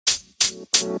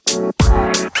Hey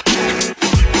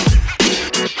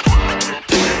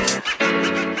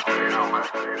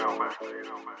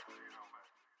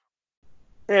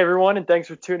everyone, and thanks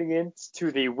for tuning in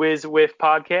to the Whiz Whiff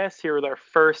podcast here with our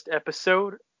first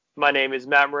episode. My name is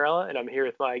Matt Morella, and I'm here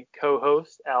with my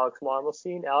co-host Alex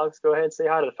Marmelstein. Alex, go ahead and say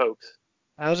hi to the folks.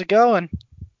 How's it going?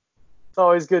 It's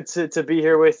always good to be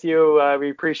here with you.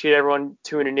 We appreciate everyone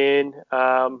tuning in.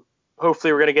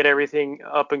 Hopefully, we're going to get everything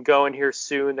up and going here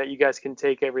soon, that you guys can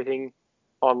take everything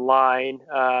online.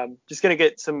 Just going to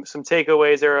get some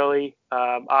takeaways early.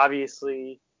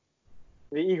 Obviously,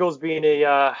 the Eagles being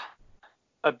a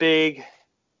big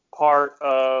part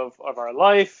of our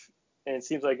life, and it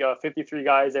seems like 53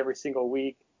 guys every single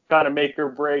week kind of make or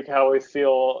break how we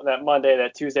feel that Monday,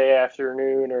 that Tuesday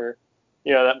afternoon, or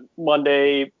that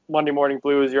Monday morning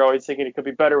blues. You're always thinking it could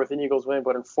be better with an Eagles win,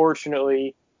 but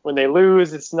unfortunately, when they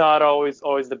lose, it's not always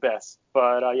the best.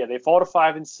 But they fall to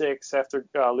 5-6 after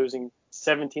losing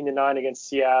 17-9 against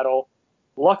Seattle.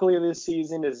 Luckily, this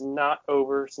season is not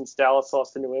over since Dallas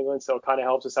lost to New England, so it kind of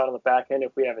helps us out on the back end.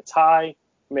 If we have a tie,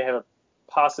 we may have a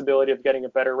possibility of getting a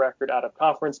better record out of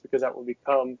conference, because that will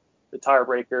become the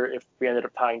tiebreaker if we ended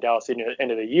up tying Dallas at the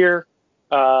end of the year.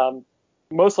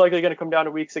 Most likely going to come down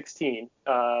to Week 16.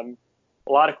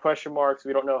 A lot of question marks.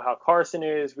 We don't know how Carson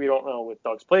is. We don't know with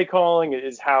Doug's play calling.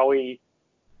 Did Howie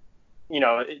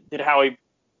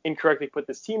incorrectly put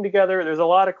this team together? There's a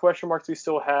lot of question marks we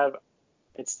still have.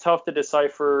 It's tough to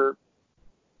decipher.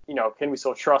 Can we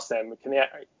still trust them? Can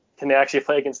they actually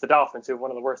play against the Dolphins, who have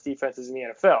one of the worst defenses in the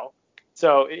NFL?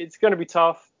 So it's going to be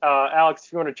tough. Alex,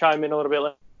 if you want to chime in a little bit,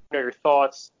 let me know your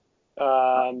thoughts.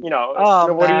 What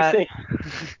do you think?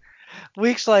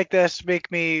 Weeks like this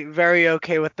make me very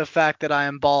okay with the fact that I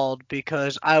am bald,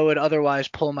 because I would otherwise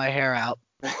pull my hair out.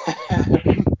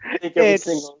 I think every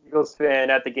single Eagles fan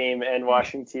at the game and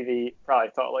watching TV probably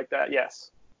felt like that, yes.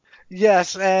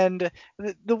 Yes, and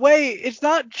the way it's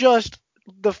not just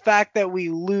the fact that we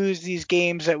lose these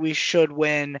games that we should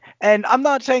win. And I'm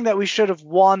not saying that we should have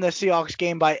won the Seahawks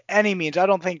game by any means. I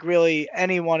don't think really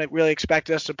anyone really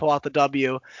expected us to pull out the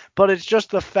W. But it's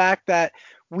just the fact that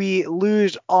we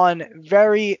lose on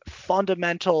very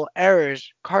fundamental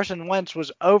errors. Carson Wentz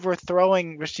was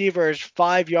overthrowing receivers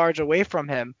 5 yards away from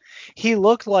him. He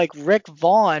looked like Rick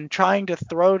Vaughn trying to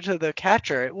throw to the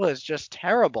catcher. It was just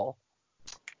terrible.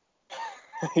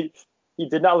 He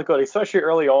did not look good, especially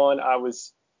early on.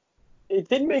 It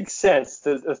didn't make sense.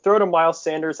 The throw to Miles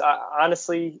Sanders,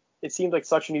 honestly, it seemed like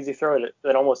such an easy throw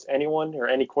that almost anyone or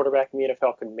any quarterback in the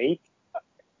NFL could make.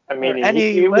 I mean,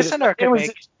 any listener could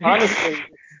make. Honestly,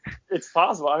 it's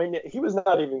possible. I mean, he was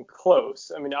not even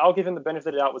close. I mean, I'll give him the benefit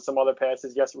of the doubt with some other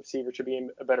passes. Yes, the receiver should be in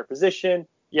a better position.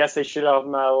 Yes, they should help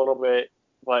him out a little bit.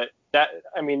 But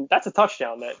that's a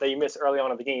touchdown that you miss early on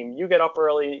in the game. You get up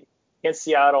early against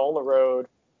Seattle on the road.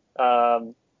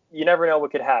 You never know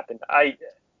what could happen. I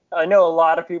know a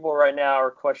lot of people right now are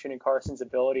questioning Carson's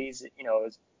abilities.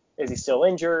 Is he still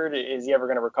injured? Is he ever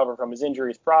going to recover from his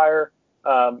injuries prior?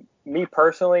 Me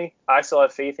personally, I still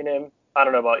have faith in him. I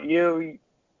don't know about you.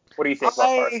 What do you think about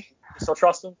Carson? You still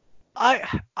trust him?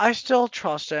 I still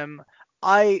trust him.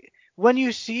 When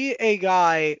you see a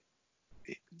guy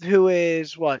who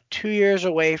is 2 years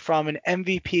away from an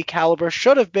MVP caliber,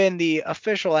 should have been the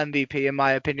official MVP in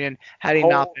my opinion, had he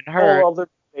not been hurt.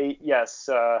 Yes,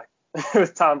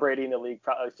 with Tom Brady in the league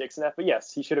probably fixing that, but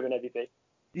yes, he should have been MVP.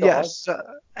 Yes,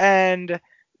 and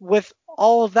with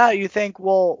all of that, you think,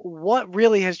 well, what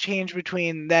really has changed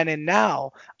between then and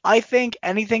now? I think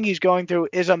anything he's going through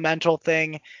is a mental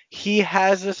thing. He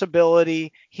has this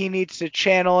ability. He needs to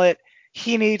channel it.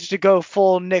 He needs to go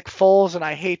full Nick Foles, and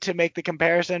I hate to make the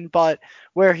comparison, but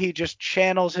where he just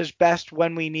channels his best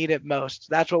when we need it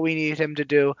most. That's what we need him to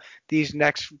do these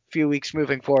next few weeks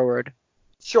moving forward.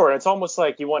 Sure, it's almost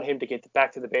like you want him to get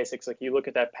back to the basics. Like you look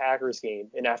at that Packers game,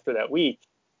 and after that week,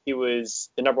 he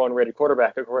was the number one rated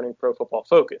quarterback according to Pro Football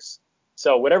Focus.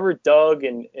 So whatever Doug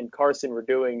and Carson were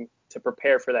doing to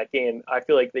prepare for that game, I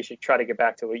feel like they should try to get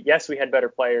back to it. Yes, we had better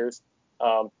players.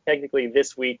 Technically,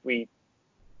 this week,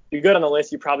 you're good on the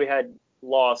list. You probably had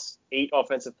lost 8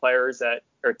 offensive players that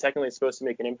are technically supposed to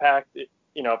make an impact. If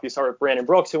you start with Brandon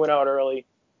Brooks, who went out early,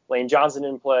 Lane Johnson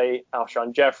didn't play,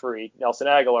 Alshon Jeffrey, Nelson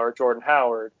Aguilar, Jordan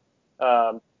Howard,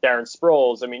 Darren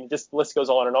Sproles. I mean, just the list goes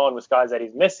on and on with guys that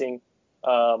he's missing.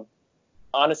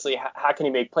 Honestly, how can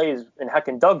he make plays, and how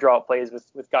can Doug draw up plays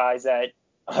with guys that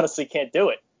honestly can't do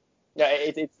it? Yeah,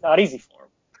 it's not easy for him.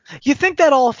 You think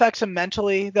that all affects him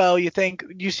mentally, though? You think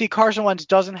you see Carson Wentz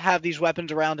doesn't have these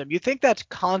weapons around him. You think that's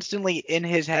constantly in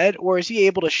his head, or is he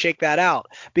able to shake that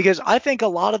out? Because I think a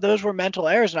lot of those were mental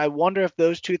errors, and I wonder if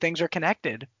those two things are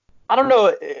connected. I don't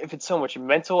know if it's so much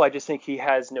mental. I just think he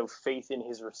has no faith in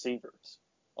his receivers.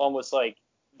 Almost like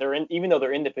even though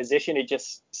they're in the position, it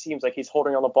just seems like he's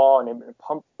holding on the ball and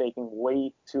pump faking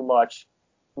way too much.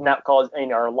 Not cause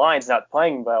our line's not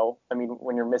playing well. I mean,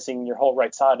 when you're missing your whole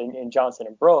right side in Johnson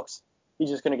and Brooks, he's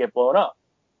just going to get blown up.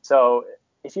 So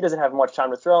if he doesn't have much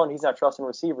time to throw and he's not trusting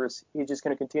receivers, he's just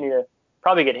going to continue to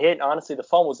probably get hit. Honestly, the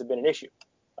fumbles have been an issue.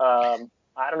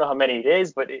 I don't know how many it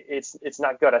is, but it's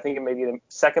not good. I think it may be the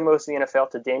second most in the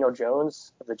NFL to Daniel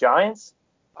Jones of the Giants.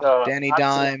 Danny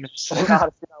Dimes. Not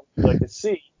a thing I would like to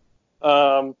see.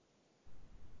 I'm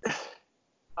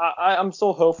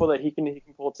still hopeful that he can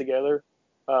pull it together.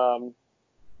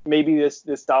 Maybe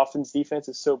this Dolphins defense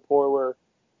is so poor where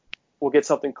we'll get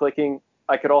something clicking.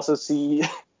 I could also see,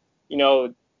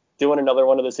 doing another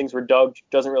one of those things where Doug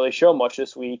doesn't really show much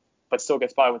this week, but still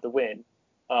gets by with the win.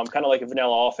 Kind of like a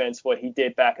vanilla offense, what he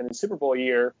did back in the Super Bowl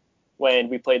year when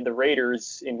we played the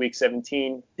Raiders in Week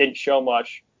 17, didn't show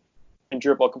much, and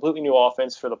drew up a completely new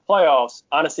offense for the playoffs.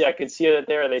 Honestly, I could see it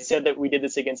there. They said that we did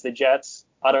this against the Jets.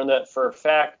 I don't know that for a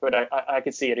fact, but I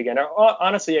could see it again.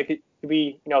 Honestly, it could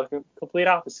be the complete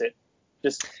opposite.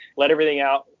 Just let everything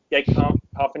out, get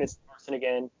confidence in person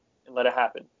again, and let it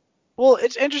happen. Well,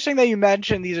 it's interesting that you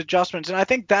mentioned these adjustments, and I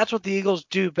think that's what the Eagles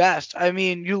do best. I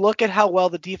mean, you look at how well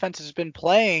the defense has been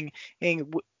playing,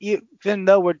 and even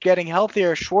though we're getting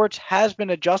healthier, Schwartz has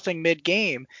been adjusting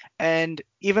mid-game, and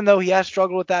even though he has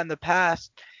struggled with that in the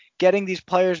past, getting these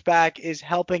players back is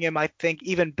helping him, I think,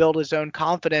 even build his own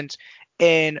confidence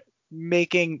in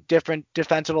making different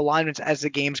defensive alignments as the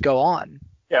games go on.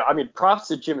 Yeah, I mean, props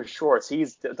to Jimmy Schwartz.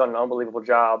 He's done an unbelievable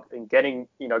job in getting,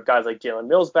 guys like Jalen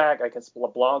Mills back. I guess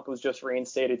LeBlanc was just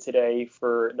reinstated today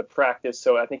for the practice.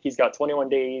 So I think he's got 21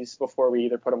 days before we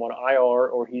either put him on IR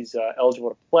or he's eligible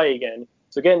to play again.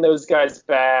 So getting those guys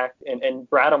back, and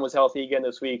Bradham was healthy again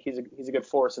this week. He's a good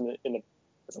force as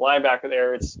a linebacker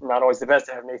there. It's not always the best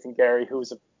to have Nathan Gary,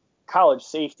 who's a college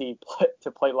safety,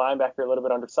 to play linebacker a little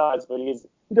bit undersized, but he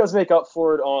does make up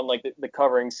for it on like the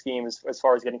covering scheme as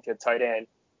far as getting to a tight end.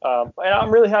 And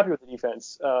I'm really happy with the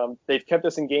defense. They've kept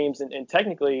us in games, and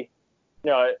technically,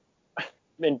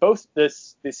 in both the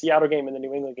Seattle game and the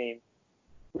New England game,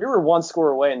 we were one score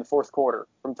away in the fourth quarter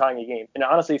from tying a game. And it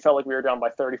honestly felt like we were down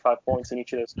by 35 points in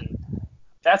each of those games.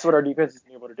 That's what our defense is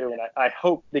able to do, and I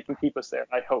hope they can keep us there.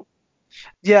 I hope.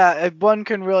 Yeah, one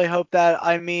can really hope that.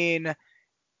 I mean,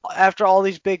 after all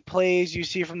these big plays you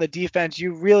see from the defense,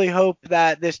 you really hope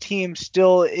that this team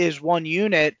still is one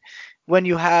unit when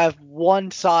you have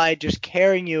one side just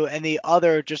carrying you and the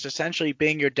other just essentially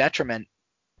being your detriment.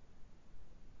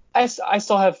 I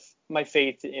still have my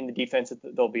faith in the defense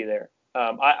that they'll be there.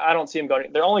 I don't see them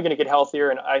going. They're only going to get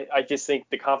healthier, and I just think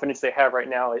the confidence they have right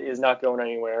now is not going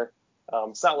anywhere.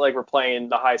 It's not like we're playing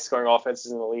the highest scoring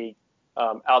offenses in the league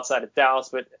outside of Dallas,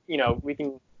 but we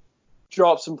can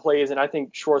draw up some plays, and I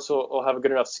think Schwartz will have a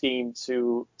good enough scheme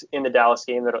to in the Dallas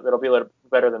game that'll be a little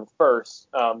better than first.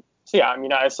 So yeah, I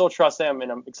mean, I still trust them,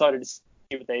 and I'm excited to see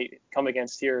what they come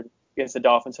against here against the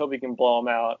Dolphins. Hope we can blow them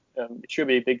out. It should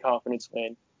be a big confidence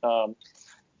win.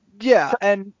 Yeah,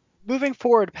 and moving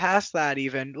forward past that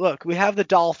even, look, we have the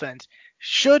Dolphins.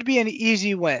 Should be an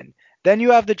easy win. Then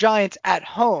you have the Giants at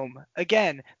home.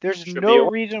 Again, there's no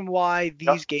reason why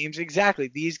these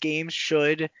games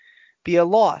should be a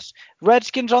loss.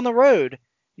 Redskins on the road.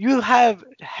 You have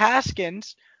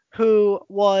Haskins, who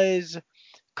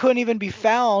couldn't even be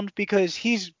found because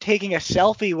he's taking a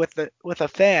selfie with a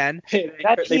fan. They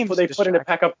put in a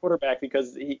backup quarterback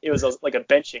because it was like a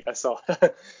benching. I saw.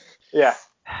 Yeah.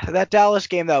 That Dallas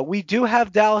game, though, we do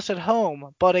have Dallas at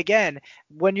home, but again,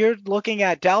 when you're looking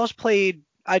at Dallas played,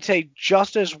 I'd say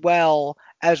just as well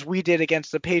as we did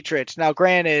against the Patriots. Now,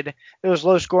 granted, it was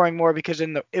low scoring more because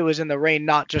it was in the rain,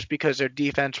 not just because their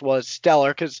defense was stellar,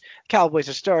 because Cowboys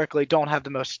historically don't have the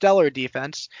most stellar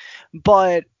defense,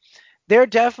 but they're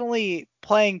definitely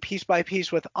playing piece by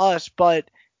piece with us. But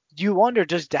you wonder,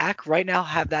 does Dak right now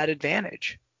have that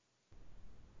advantage?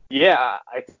 Yeah,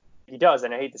 he does,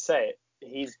 and I hate to say it.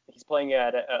 He's playing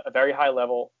at a very high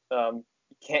level. You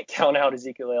can't count out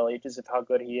Ezekiel Elliott just of how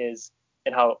good he is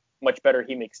and how much better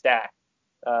he makes Dak.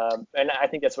 And I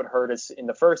think that's what hurt us in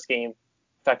the first game.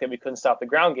 The fact that we couldn't stop the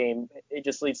ground game, it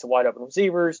just leads to wide open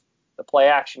receivers. The play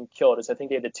action killed us. I think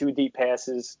they had the 2 deep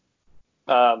passes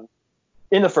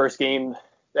in the first game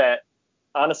that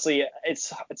honestly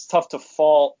it's tough to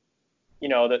fault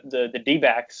the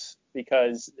D-backs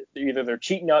because either they're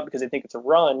cheating up because they think it's a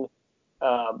run.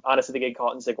 Honestly, they get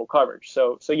caught in single coverage.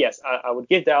 So yes, I would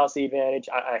give Dallas the advantage.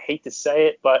 I hate to say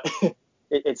it, but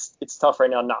it's tough right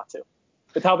now not to.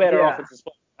 With how bad our offense is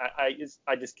playing,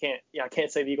 I just can't. Yeah, I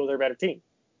can't say the Eagles are a better team.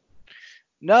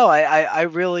 No, I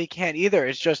really can't either.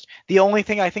 It's just the only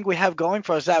thing I think we have going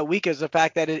for us that week is the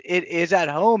fact that it is at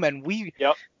home, and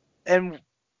Yep.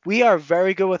 we are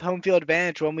very good with home field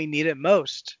advantage when we need it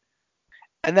most.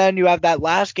 And then you have that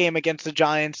last game against the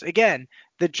Giants. Again,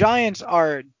 the Giants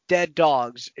are dead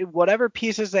dogs. Whatever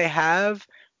pieces they have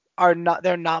are not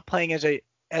they're not playing as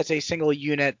a single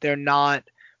unit. They're not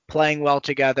playing well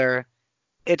together.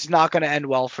 It's not going to end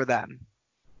well for them.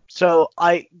 So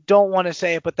I don't want to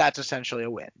say it, but that's essentially a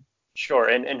win. Sure.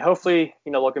 And hopefully,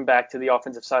 looking back to the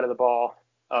offensive side of the ball,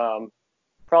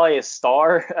 probably a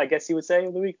star, I guess you would say,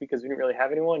 of the week, because we didn't really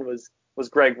have anyone, was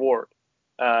Greg Ward.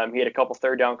 He had a couple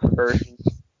third down conversions.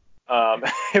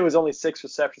 It was only 6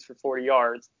 receptions for 40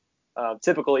 yards.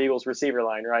 Typical Eagles receiver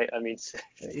line, right? I mean,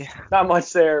 Yeah. not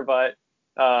much there, but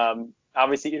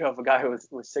obviously, if a guy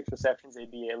with 6 receptions,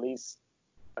 they'd be at least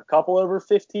a couple over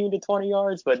 15 to 20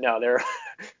 yards. But no, they're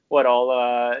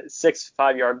all 6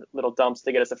 5-yard little dumps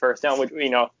to get us the first down, which,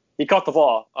 he caught the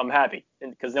ball. I'm happy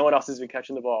because no one else has been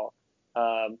catching the ball.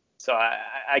 So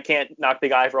I can't knock the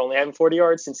guy for only having 40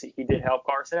 yards since he did help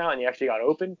Carson out and he actually got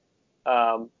open.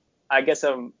 I guess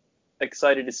I'm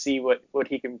excited to see what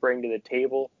he can bring to the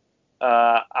table.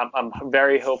 I'm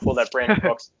very hopeful that Brandon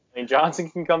Brooks and Johnson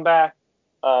can come back.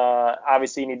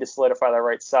 Obviously, you need to solidify the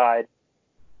right side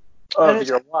of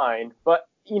your line, but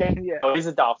he's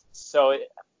a Dolphins. So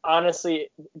honestly,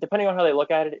 depending on how they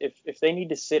look at it, if they need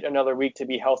to sit another week to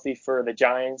be healthy for the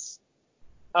Giants,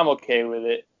 I'm okay with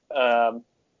it.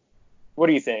 What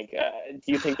do you think?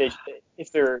 Do you think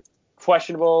if they're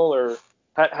questionable or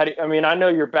how do you, I mean, I know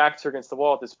your backs are against the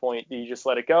wall at this point. Do you just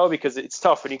let it go? Because it's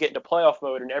tough when you get into playoff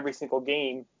mode and every single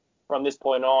game from this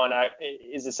point on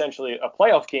is essentially a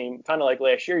playoff game. Kind of like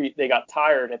last year, they got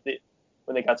tired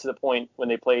when they got to the point when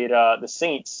they played the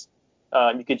Saints.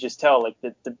 You could just tell like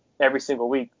every single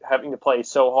week having to play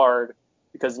so hard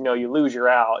because you lose, you're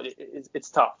out. It's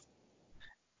tough.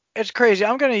 It's crazy.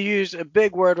 I'm going to use a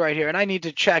big word right here, and I need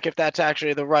to check if that's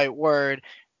actually the right word.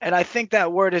 And I think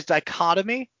that word is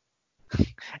dichotomy.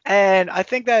 And I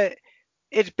think that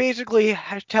it's basically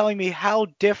telling me how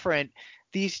different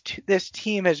this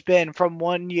team has been from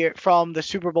the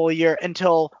Super Bowl year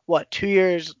until 2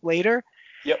 years later.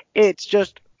 Yep. It's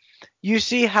just you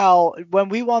see how when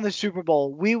we won the Super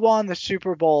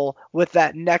Bowl with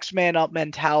that next man up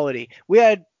mentality. We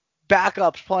had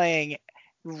backups playing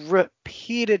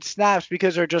repeated snaps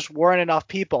because there just weren't enough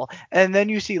people. And then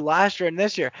you see last year and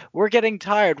this year, we're getting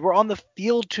tired. We're on the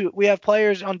field we have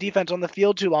players on defense on the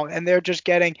field too long, and they're just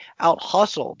getting out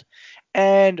hustled.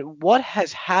 And what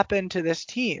has happened to this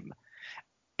team?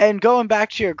 And going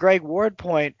back to your Greg Ward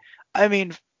point, I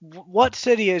mean, what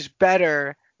city is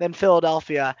better than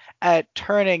Philadelphia at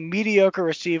turning mediocre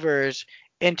receivers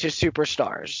into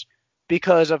superstars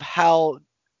because of how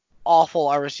awful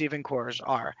our receiving cores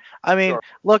are? I mean, Sure.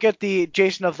 Look at the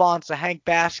Jason Avants, the Hank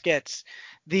Baskets,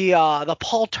 the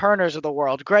Paul Turners of the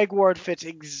world. Greg Ward fits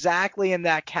exactly in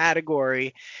that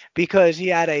category because he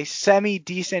had a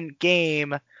semi-decent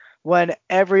game when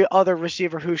every other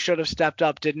receiver who should have stepped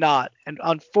up did not. And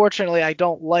unfortunately, I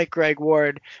don't like Greg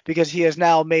Ward because he has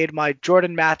now made my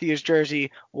Jordan Matthews jersey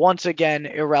once again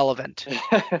irrelevant.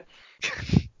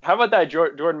 How about that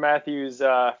Jordan Matthews,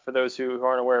 for those who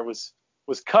aren't aware, was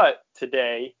cut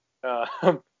today.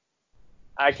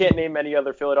 I can't name any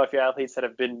other Philadelphia athletes that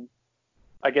have been,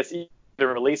 I guess, either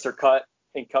released or cut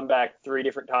and come back 3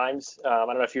 different times. I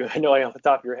don't know if you know off the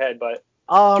top of your head, but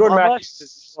Jordan Matthews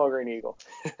is no Green Eagle.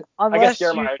 I guess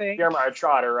Jeremiah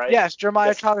Trotter, right? Yes,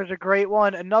 Jeremiah Trotter is a great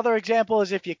one. Another example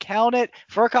is if you count it,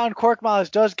 Furkan Korkmaz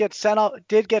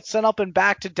did get sent up and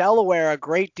back to Delaware a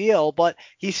great deal, but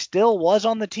he still was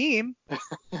on the team.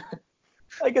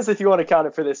 I guess if you want to count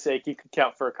it for this sake, you could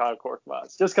count Furkan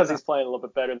Korkmaz just because he's playing a little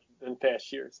bit better than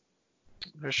past years.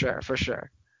 For sure.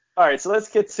 All right, so let's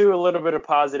get to a little bit of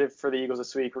positive for the Eagles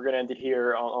this week. We're going to end it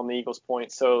here on the Eagles'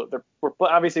 point. So we're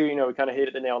obviously, we kind of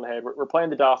hit the nail on the head. We're playing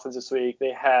the Dolphins this week.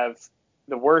 They have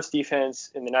the worst defense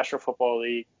in the National Football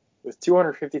League with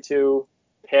 252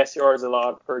 pass yards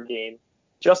allowed per game,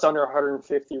 just under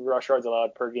 150 rush yards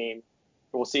allowed per game.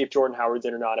 We'll see if Jordan Howard's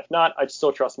in or not. If not, I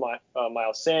still trust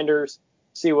Miles Sanders.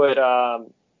 See what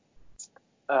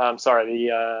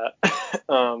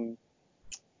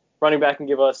running back can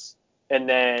give us. And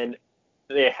then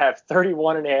they have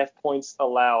 31.5 points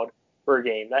allowed per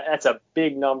game. That's a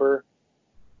big number.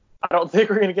 I don't think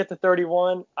we're going to get to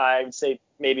 31. I would say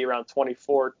maybe around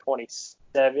 24,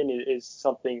 27 is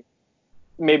something.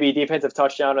 Maybe a defensive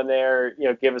touchdown in there,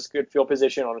 give us good field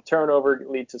position on a turnover,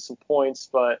 lead to some points.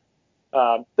 But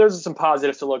those are some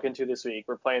positives to look into this week.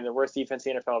 We're playing the worst defense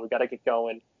in the NFL. We've got to get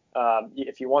going.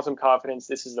 If you want some confidence,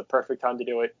 this is the perfect time to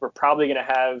do it. We're probably going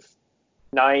to have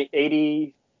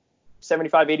 75-80%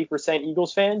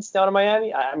 Eagles fans down in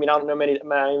Miami. I mean, I don't know many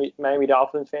Miami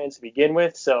Dolphins fans to begin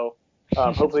with, so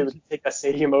hopefully we can take that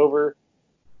stadium over.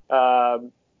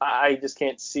 I just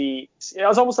can't see. It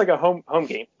was almost like a home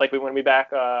game, like when we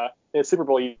back in the Super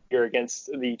Bowl year against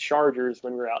the Chargers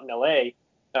when we were out in LA.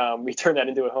 We turned that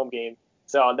into a home game,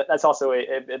 so that's also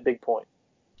a big point.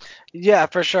 Yeah,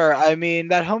 for sure. I mean,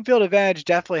 that home field advantage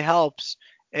definitely helps.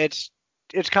 It's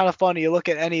kind of funny. You look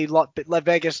at any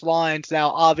Vegas lines now.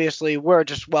 Obviously, we're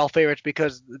just well favorites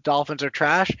because the Dolphins are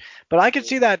trash. But I could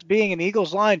see that being an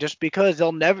Eagles line just because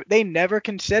they never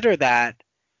consider that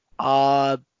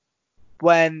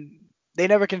when they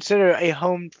never consider a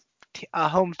home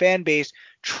fan base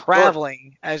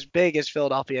traveling as big as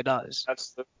Philadelphia does.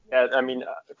 I mean,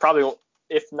 probably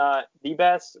if not the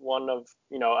best, one of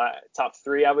top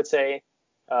three, I would say,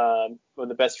 one of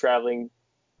the best traveling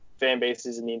fan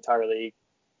bases in the entire league.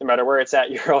 No matter where it's at,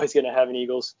 you're always going to have an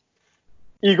Eagles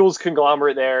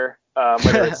conglomerate there,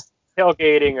 whether it's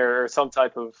tailgating or some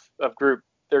type of group.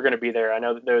 They're going to be there. I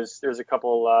know that there's a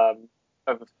couple of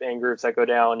fan groups that go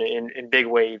down in big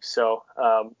waves. So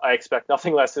I expect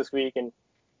nothing less this week, and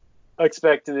I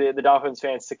expect the Dolphins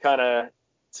fans to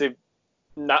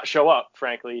not show up.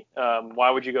 Frankly, why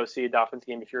would you go see a Dolphins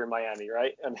game if you're in Miami,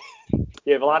 right? I mean,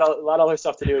 you have a lot of other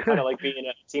stuff to do. Kind of like being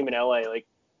a team in LA, like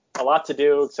a lot to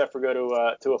do except for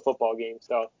go to a football game.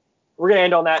 So we're gonna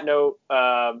end on that note.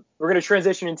 We're gonna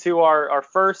transition into our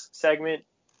first segment.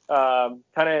 Kind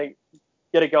of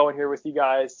get it going here with you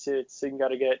guys so you got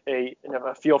to get a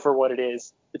feel for what it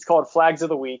is. It's called Flags of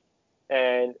the Week,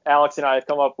 and Alex and I have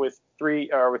come up with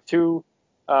two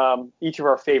each of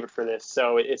our favorite for this.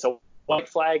 So it's a white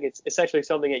flag. It's essentially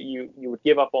something that you would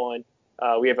give up on.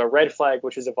 We have a red flag,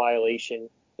 which is a violation,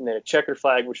 and then a checkered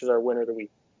flag, which is our winner of the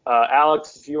week.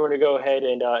 Alex, if you want to go ahead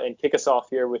and kick us off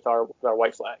here with our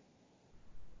white flag.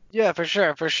 Yeah, for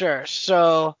sure.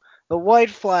 So the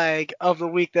white flag of the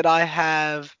week that I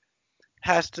have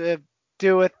has to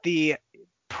do with the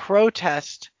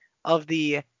protest of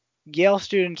the Yale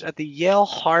students at the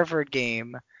Yale-Harvard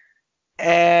game.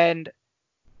 And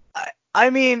I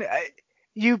mean,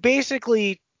 he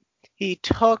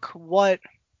took what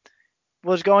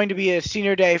was going to be a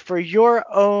senior day for your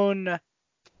own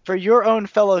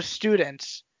fellow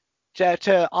students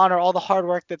to honor all the hard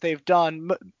work that they've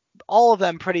done, all of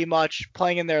them pretty much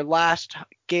playing in their last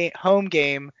home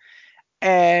game,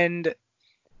 and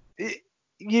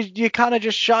you kind of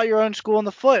just shot your own school in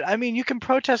the foot. I mean, you can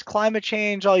protest climate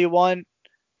change all you want,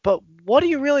 but what do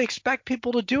you really expect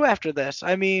people to do after this?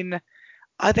 I mean,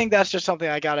 I think that's just something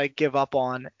I gotta give up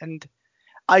on. And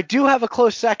I do have a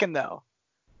close second, though.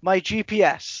 My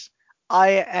GPS.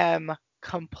 I am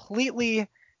completely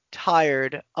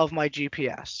tired of my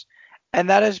GPS. And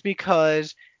that is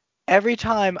because every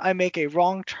time I make a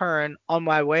wrong turn on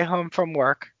my way home from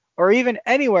work, or even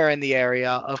anywhere in the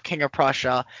area of King of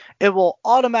Prussia, it will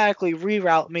automatically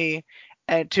reroute me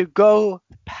and to go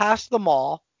past the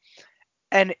mall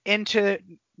and into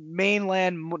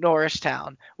mainland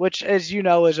Norristown, which, as you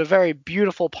know, is a very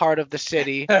beautiful part of the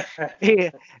city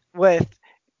with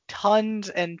tons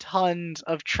and tons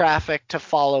of traffic to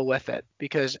follow with it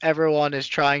because everyone is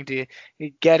trying to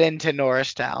get into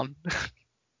Norristown.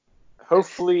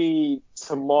 Hopefully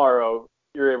tomorrow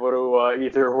you're able to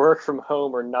either work from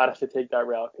home or not have to take that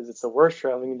route because it's the worst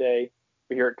traveling day.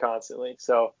 We hear it constantly.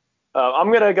 So I'm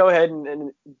going to go ahead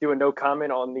and do a no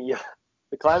comment on the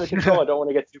climate control. I don't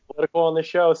want to get too political on this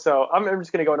show. So I'm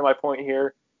just going to go into my point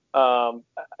here. I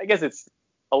guess it's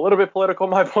a little bit political,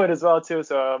 my point as well, too.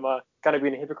 So I'm kind of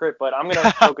being a hypocrite. But I'm going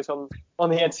to focus on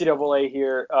the NCAA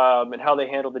here and how they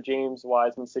handled the James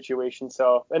Wiseman situation.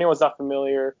 So if anyone's not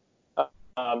familiar,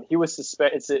 he was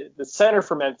suspended. It's the center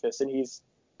for Memphis, and he's,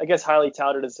 I guess, highly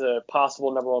touted as a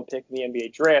possible number one pick in the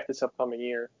NBA draft this upcoming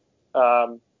year.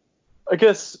 I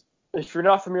guess if you're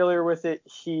not familiar with it,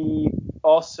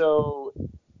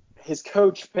 his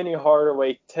coach, Penny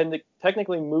Hardaway,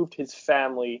 technically moved his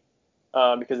family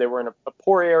because they were in a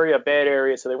poor area, a bad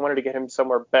area, so they wanted to get him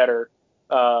somewhere better.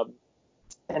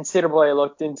 NCAA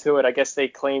looked into it. I guess they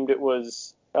claimed it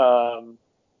was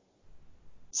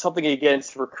something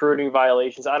against recruiting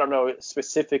violations. I don't know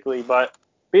specifically, but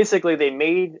basically they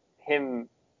made him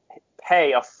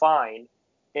pay a fine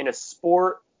in a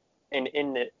sport and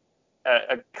in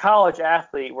a college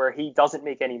athlete where he doesn't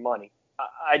make any money.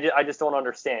 I just don't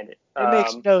understand it. It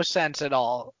makes no sense at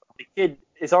all. The kid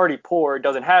is already poor,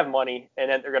 doesn't have money, and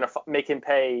then they're going to make him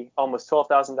pay almost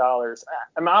 $12,000.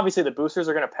 I mean, obviously the boosters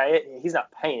are going to pay it. He's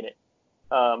not paying it.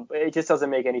 But it just doesn't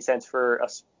make any sense for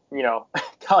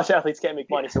college athletes can't make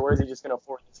money, so where's he just going to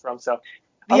afford this from? So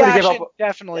I'm The going to give action up.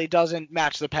 definitely doesn't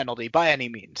match the penalty by any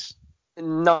means.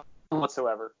 None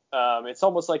whatsoever. It's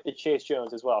almost like the Chase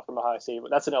Jones as well from Ohio State,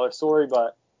 but that's another story.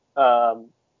 But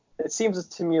it seems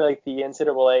to me like the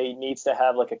NCAA needs to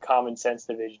have like a common sense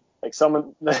division, like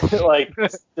someone like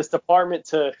this department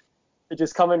to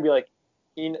just come in and be like,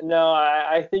 no,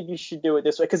 I think you should do it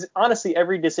this way. Because honestly,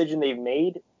 every decision they've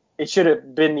made, it should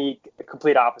have been the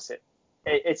complete opposite.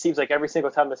 It seems like every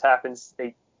single time this happens,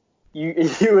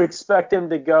 you expect them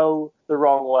to go the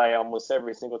wrong way almost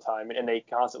every single time, and they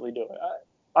constantly do it.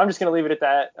 I'm just going to leave it at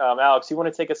that. Alex, you want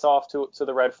to take us off to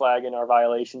the red flag and our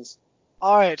violations?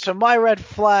 All right, so my red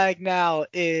flag now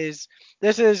is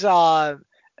this is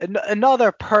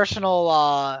another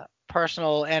personal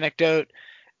anecdote.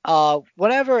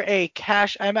 Whenever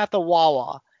I'm at the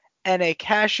Wawa and a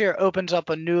cashier opens up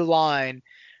a new line,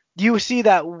 you see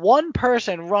that one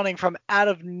person running from out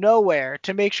of nowhere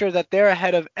to make sure that they're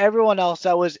ahead of everyone else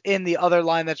that was in the other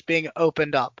line that's being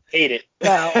opened up. Hate it.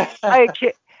 Now,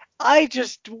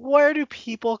 where do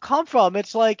people come from?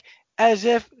 It's like as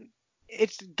if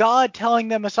it's God telling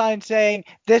them a sign saying,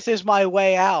 "This is my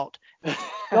way out."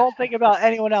 Don't think about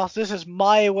anyone else. This is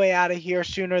my way out of here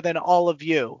sooner than all of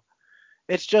you.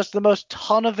 It's just the most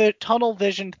tunnel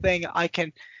vision thing I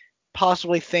can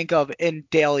possibly think of in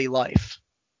daily life.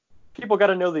 People got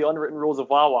to know the unwritten rules of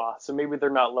Wawa, so maybe they're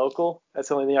not local. That's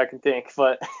the only thing I can think.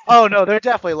 But oh no, they're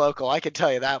definitely local. I can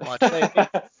tell you that much. They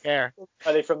don't care.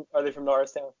 Are they from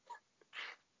Norristown?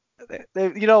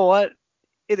 You know what?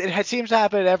 It seems to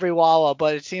happen at every Wawa,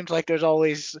 but it seems like there's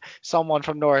always someone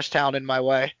from Norristown in my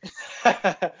way.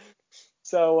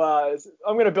 So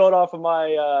I'm going to build off of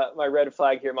my red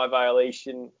flag here, my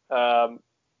violation.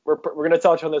 We're going to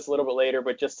touch on this a little bit later,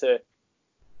 but just to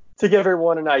give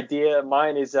everyone an idea,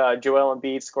 mine is Joel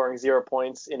Embiid scoring 0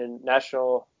 points in a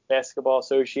National Basketball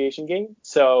Association game.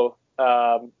 So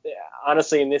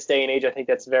honestly, in this day and age, I think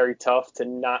that's very tough to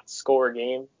not score a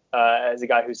game as a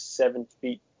guy who's 7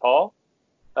 feet tall.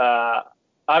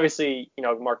 Obviously,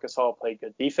 Marc Gasol played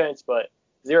good defense, but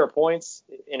 0 points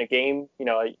in a game,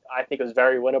 I think it was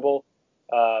very winnable.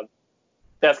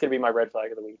 That's going to be my red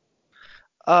flag of the week.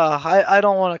 I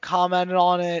don't want to comment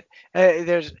on it.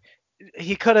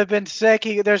 He could have been sick.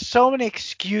 There's so many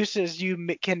excuses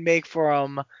you can make for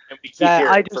him. And we keep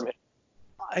hearing from him.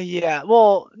 Yeah,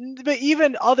 well, but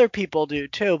even other people do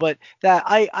too. But that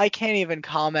I can't even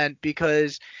comment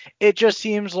because it just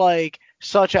seems like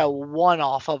such a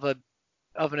one-off of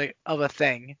a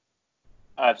thing.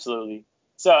 Absolutely.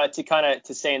 So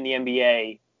to stay in the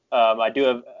NBA, I do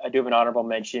have an honorable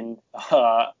mention.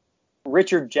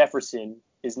 Richard Jefferson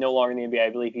is no longer in the NBA. I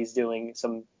believe he's doing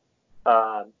some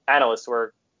analyst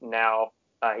work now.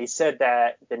 He said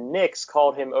that the Knicks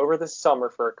called him over the summer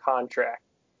for a contract.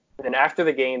 And then after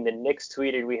the game, the Knicks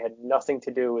tweeted, "We had nothing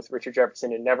to do with Richard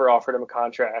Jefferson and never offered him a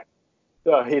contract."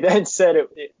 So he then said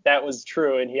that was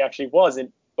true, and he actually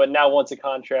wasn't, but now wants a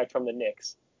contract from the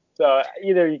Knicks. So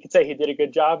either you could say he did a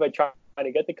good job by trying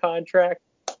to get the contract.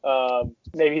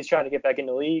 Maybe he's trying to get back in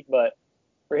the league, but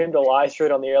for him to lie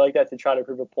straight on the air like that to try to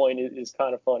prove a point is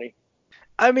kind of funny.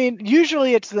 I mean,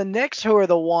 usually it's the Knicks who are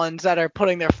the ones that are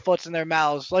putting their foots in their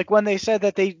mouths. Like when they said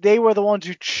that they were the ones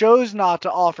who chose not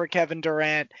to offer Kevin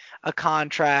Durant a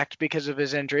contract because of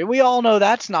his injury. We all know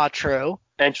that's not true.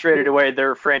 And traded away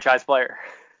their franchise player.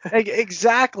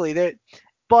 Exactly.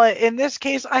 But in this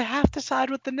case, I have to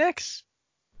side with the Knicks.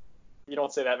 You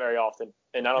don't say that very often,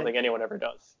 and I don't think anyone ever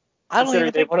does. I don't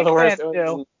even think one of the worst owners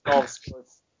in all of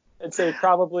sports. I'd say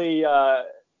probably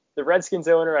the Redskins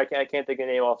owner, I can't think of a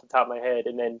name off the top of my head,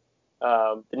 and then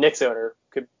the Knicks owner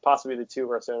could possibly be the two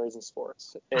worst owners in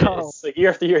sports. It's like year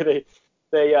after year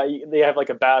they have like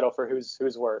a battle for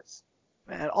who's worse.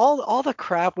 Man, all the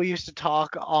crap we used to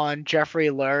talk on Jeffrey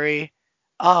Lurie.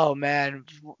 Oh man,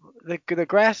 the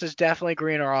grass is definitely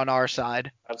greener on our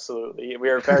side. Absolutely, we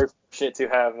are very fortunate to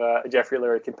have Jeffrey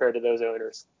Lurie compared to those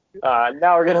owners.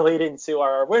 Now we're going to lead into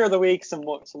our winner of the week, some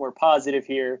more positive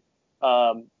here.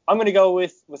 I'm going to go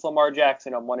with Lamar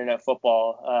Jackson on Monday Night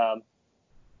Football.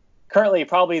 Currently,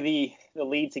 probably the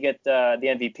lead to get the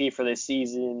MVP for this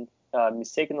season.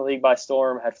 He's taken the league by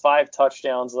storm. Had 5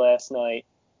 touchdowns last night.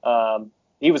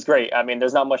 He was great. I mean,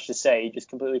 there's not much to say. He just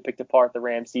completely picked apart the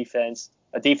Rams defense,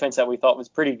 a defense that we thought was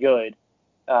pretty good.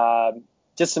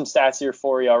 Just some stats here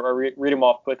for you. I'll read them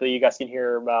off quickly. You guys can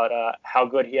hear about how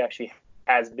good he actually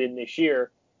has been this year.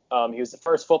 He was the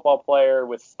first football player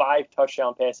with 5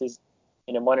 touchdown passes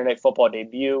in a Monday Night Football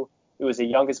debut. He was the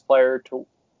youngest player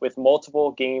with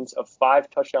multiple games of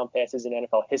 5 touchdown passes in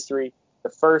NFL history. The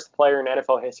first player in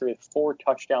NFL history with 4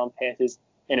 touchdown passes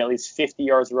and at least 50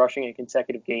 yards rushing in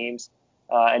consecutive games.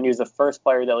 And he was the first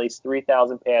player with at least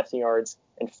 3,000 passing yards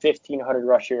and 1,500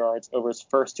 rushing yards over his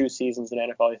first 2 seasons in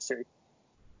NFL history.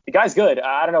 The guy's good.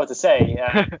 I don't know what to say.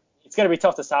 It's going to be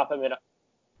tough to stop him. And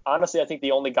honestly, I think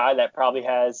the only guy that probably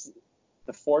has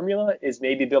the formula is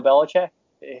maybe Bill Belichick.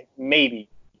 Maybe.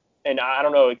 And I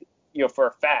don't know, for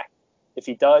a fact if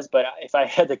he does, but if I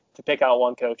had to pick out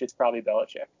one coach, it's probably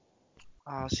Belichick.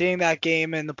 Seeing that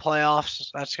game in the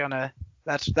playoffs,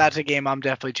 that's a game I'm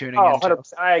definitely tuning into.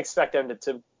 100%. I expect them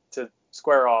to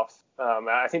square off.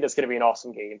 I think that's going to be an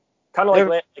awesome game. Kind of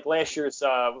like last year's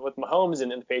with Mahomes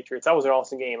and the Patriots. That was an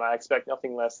awesome game. I expect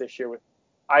nothing less this year.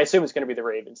 I assume it's going to be the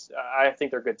Ravens. I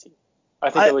think they're a good team.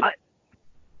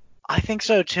 I think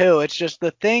so too. It's just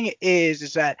the thing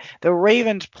is that the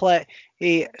Ravens play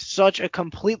such a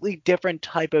completely different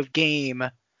type of game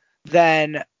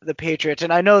than the Patriots.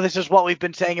 And I know this is what we've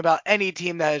been saying about any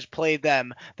team that has played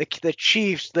them. The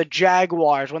Chiefs, the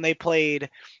Jaguars, when they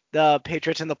played the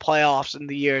Patriots in the playoffs in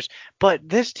the years. But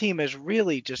this team is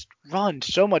really just run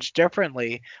so much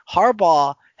differently.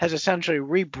 Harbaugh has essentially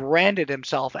rebranded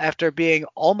himself after being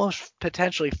almost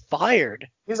potentially fired.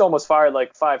 He's almost fired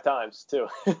like 5 times too.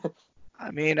 I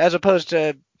mean, as opposed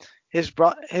to his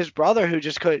brother, who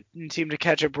just couldn't seem to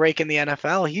catch a break in the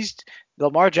NFL.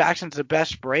 Lamar Jackson's the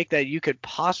best break that you could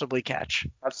possibly catch.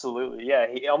 Absolutely, yeah.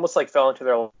 He almost fell into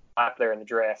their lap there in the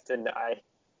draft, and I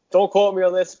don't quote me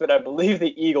on this, but I believe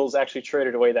the Eagles actually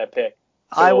traded away that pick.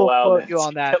 I will quote you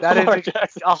on that. That is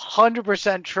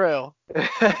 100% true.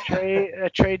 A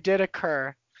trade did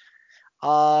occur,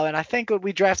 and I think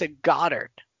we drafted Goddard.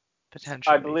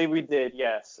 Potentially. I believe we did,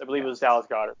 yes. I believe it was Dallas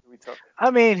Goedert we took. I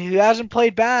mean, he hasn't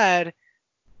played bad.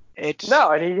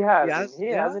 No, and he hasn't. He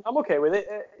hasn't. I'm okay with it.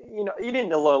 You didn't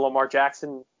know Lamar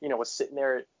Jackson, was sitting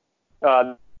there at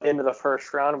the end of the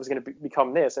first round and was going to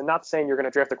become this. And not saying you're going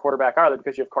to draft a quarterback either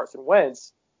because you have Carson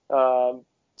Wentz.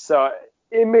 So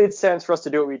it made sense for us to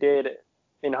do what we did.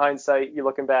 In hindsight, you're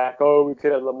looking back, we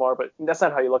could have Lamar, but that's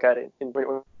not how you look at it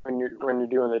when you're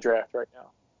doing the draft right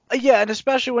now. Yeah, and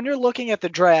especially when you're looking at the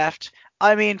draft,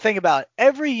 I mean, think about it.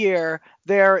 Every year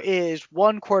there is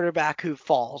one quarterback who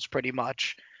falls pretty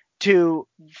much to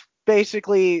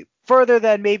basically further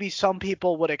than maybe some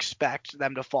people would expect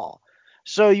them to fall.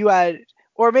 So you had,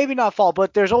 or maybe not fall,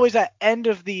 but there's always that end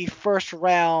of the first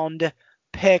round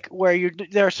pick where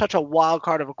there's such a wild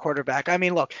card of a quarterback. I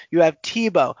mean, look, you have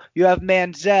Tebow, you have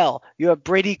Manziel, you have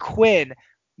Brady Quinn,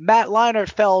 Matt Leinart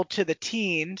fell to the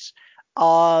teens,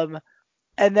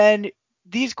 and then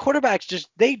these quarterbacks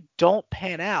they don't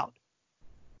pan out.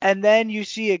 And then you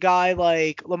see a guy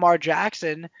like Lamar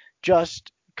Jackson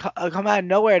just come out of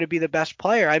nowhere to be the best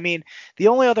player. I mean, the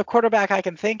only other quarterback I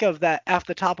can think of that off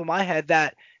the top of my head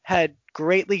that had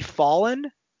greatly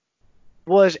fallen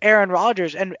was Aaron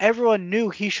Rodgers, and everyone knew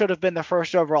he should have been the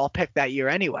first overall pick that year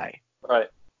anyway. Right.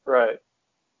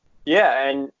 Yeah,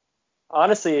 and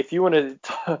honestly, if you want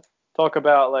to talk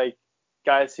about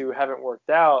guys who haven't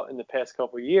worked out in the past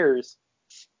couple of years,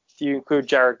 do you include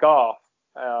Jared Goff?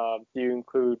 Do you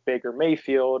include Baker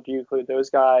Mayfield? Do you include those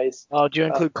guys? Oh, do you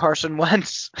include Carson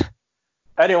Wentz?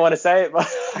 I didn't want to say it,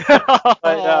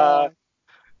 but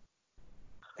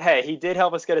hey, he did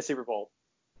help us get a Super Bowl,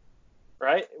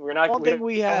 right? We don't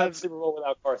have a Super Bowl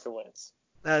without Carson Wentz.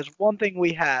 That is one thing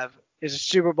we have is a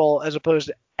Super Bowl as opposed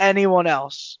to anyone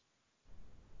else.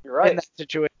 You're right. In that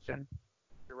situation.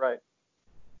 You're right.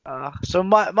 So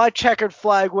my checkered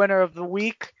flag winner of the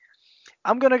week,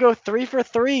 I'm going to go 3 for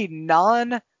 3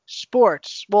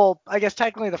 non-sports. Well, I guess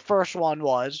technically the first one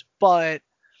was, but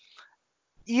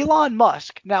Elon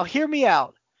Musk. Now hear me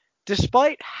out.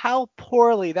 Despite how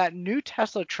poorly that new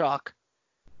Tesla truck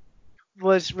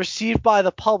was received by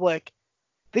the public,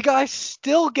 the guy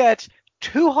still gets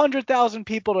 200,000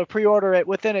 people to pre-order it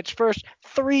within its first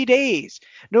 3 days.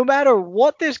 No matter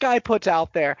what this guy puts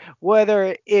out there,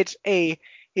 whether it's a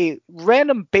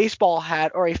random baseball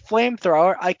hat or a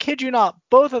flamethrower, I kid you not,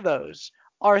 both of those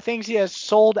are things he has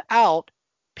sold out.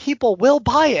 People will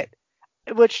buy it,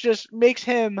 which just makes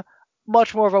him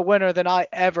much more of a winner than I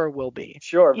ever will be.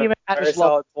 Sure, even at his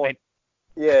low point.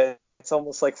 Yeah, it's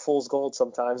almost like fool's gold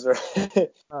sometimes. Right?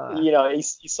 You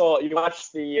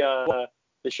watched the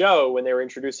show when they were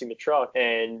introducing the truck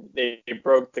and they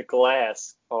broke the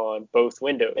glass on both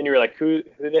windows, and you were like, who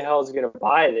the hell is going to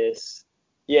buy this?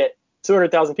 Yet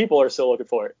 200,000 people are still looking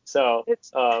for it. So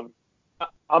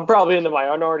I'm probably in the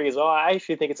minority as well. I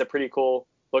actually think it's a pretty cool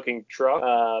looking truck.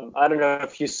 I don't know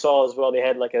if you saw as well, they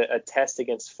had a test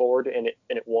against Ford and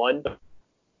it won.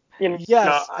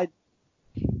 Yes,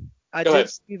 I did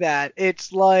see that.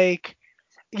 It's like,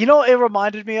 it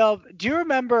reminded me of, do you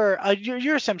remember,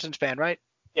 you're a Simpsons fan, right?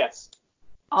 Yes.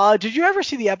 Did you ever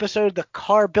see the episode The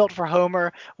Car Built for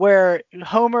Homer, where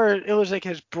Homer, it was like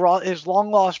his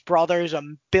long lost brother's a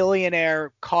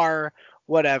billionaire car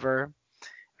whatever,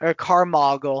 or car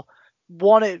mogul,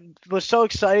 was so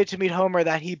excited to meet Homer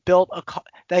that he built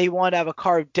that he wanted to have a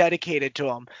car dedicated to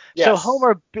him. Yes. So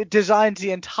Homer designs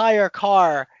the entire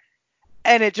car,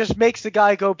 and it just makes the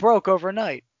guy go broke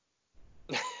overnight.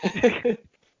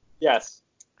 Yes.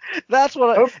 That's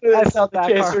what I felt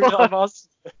that car was.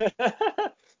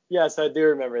 Yes, I do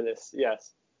remember this.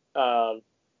 Yes.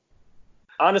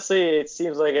 Honestly, it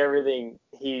seems like everything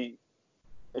he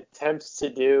attempts to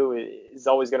do is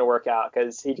always going to work out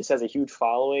because he just has a huge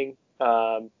following.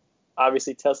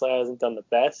 Obviously, Tesla hasn't done the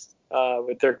best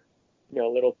with their,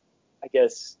 little, I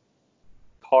guess,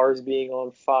 cars being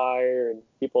on fire and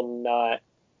people not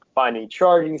finding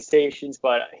charging stations,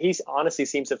 but he honestly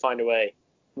seems to find a way,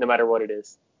 no matter what it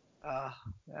is.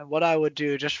 What I would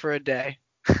do just for a day.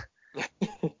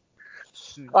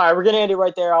 All right, we're going to end it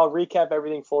right there. I'll recap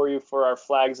everything for you for our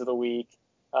flags of the week.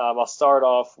 I'll start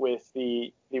off with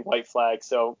the white flag.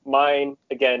 So mine,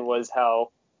 again, was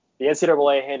how the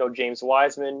NCAA handled James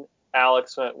Wiseman.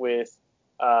 Alex went with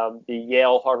the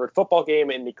Yale-Harvard football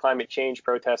game and the climate change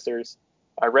protesters.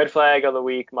 My red flag of the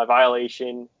week, my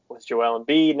violation, was Joel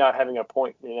Embiid not having a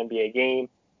point in an NBA game.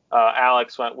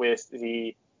 Alex went with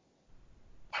the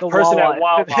person at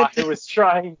Wawa who was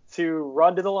trying to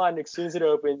run to the line as soon as it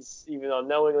opens, even though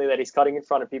knowingly that he's cutting in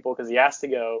front of people because he has to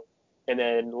go. And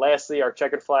then lastly, our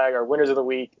checkered flag, our winners of the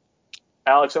week.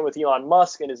 Alex went with Elon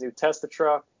Musk and his new Tesla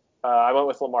truck. I went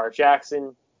with Lamar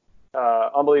Jackson,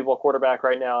 unbelievable quarterback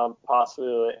right now,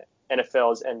 possibly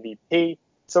NFL's MVP.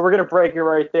 So we're going to break it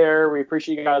right there. We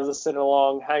appreciate you guys listening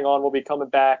along. Hang on, we'll be coming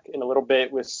back in a little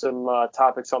bit with some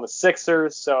topics on the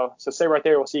Sixers. So stay right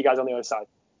there. We'll see you guys on the other side.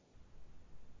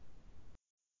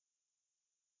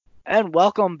 And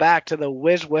welcome back to the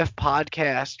Whiz Whiff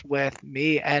podcast with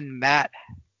me and Matt.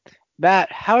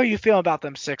 Matt, how are you feeling about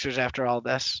them Sixers after all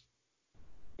this?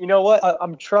 You know what?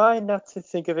 I'm trying not to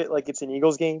think of it like it's an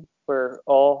Eagles game where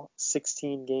all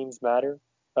 16 games matter.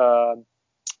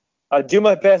 I do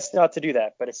my best not to do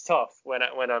that, but it's tough when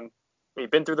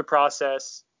we've been through the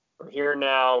process. We're here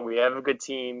now. We have a good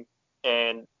team,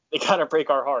 and they kind of break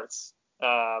our hearts.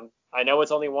 I know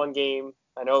it's only one game.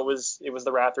 I know it was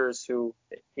the Raptors who,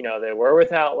 they were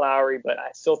without Lowry, but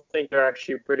I still think they're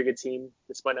actually a pretty good team,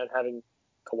 despite not having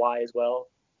Kawhi as well.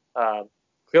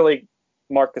 Clearly,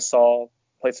 Marc Gasol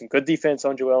played some good defense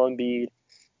on Joel Embiid.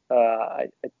 I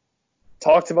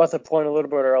talked about the point a little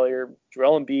bit earlier.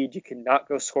 Joel Embiid, you cannot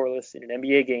go scoreless in an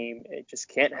NBA game. It just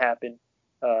can't happen.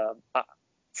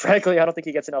 Frankly, I don't think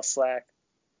he gets enough slack.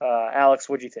 Alex,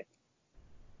 what'd you think?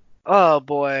 Oh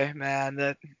boy,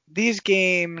 man, these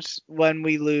games when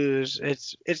we lose,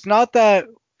 it's not that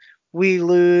we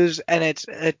lose and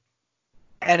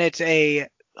it's a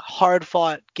hard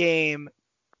fought game,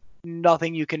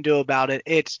 nothing you can do about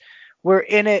it. We're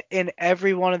in it in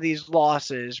every one of these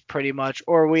losses pretty much,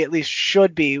 or we at least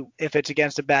should be if it's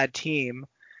against a bad team.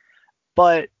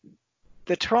 But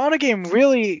the Toronto game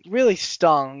really, really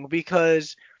stung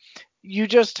because you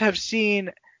just have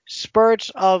seen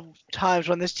spurts of times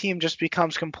when this team just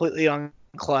becomes completely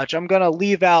unclutch. I'm going to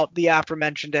leave out the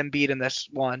aforementioned Embiid in this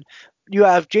one. You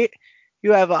have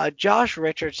Josh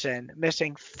Richardson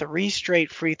missing 3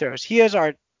 straight free throws. He is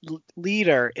our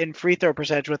leader in free throw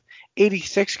percentage with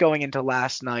 86 going into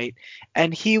last night.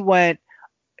 And he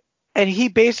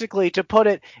basically, to put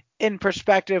it in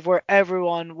perspective where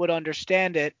everyone would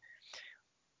understand it,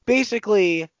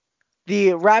 basically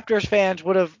the Raptors fans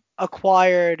would have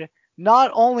acquired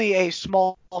not only a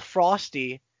small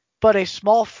Frosty, but a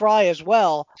small fry as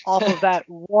well off of that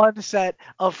one set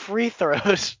of free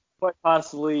throws. Quite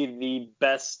possibly the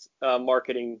best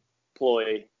marketing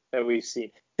ploy that we've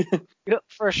seen.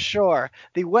 For sure.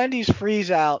 The Wendy's freeze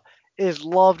out is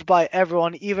loved by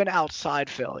everyone, even outside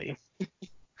Philly.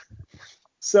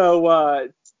 So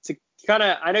to kind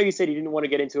of, I know you said you didn't want to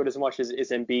get into it as much as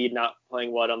Embiid not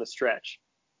playing well on the stretch,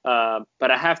 but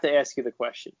I have to ask you the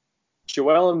question.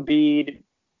 Joel Embiid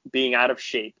being out of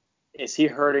shape, is he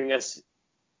hurting us,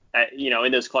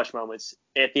 in those clutch moments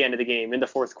at the end of the game, in the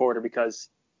fourth quarter, because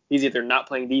he's either not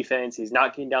playing defense, he's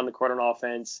not getting down the court on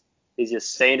offense, he's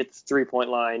just staying at the three-point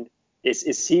line.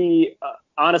 Is he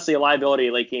honestly a liability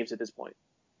at late games at this point?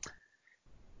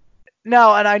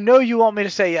 No, and I know you want me to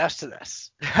say yes to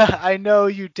this. I know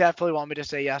you definitely want me to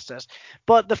say yes to this.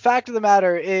 But the fact of the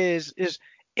matter is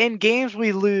in games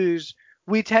we lose,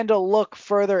 we tend to look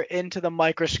further into the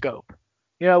microscope.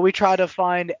 We try to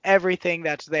find everything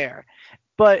that's there.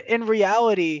 But in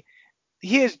reality,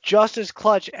 he is just as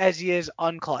clutch as he is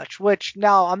unclutch, which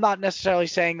now I'm not necessarily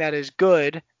saying that is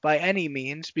good by any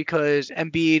means, because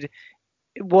Embiid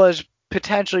was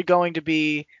potentially going to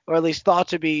be, or at least thought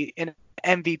to be, an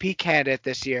MVP candidate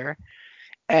this year.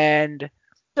 And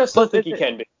I still think he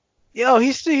can be.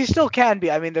 He still can be.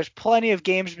 I mean, there's plenty of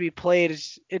games to be played.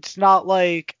 It's not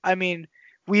like, I mean,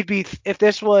 we'd be, if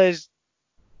this was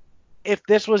the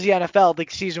NFL, the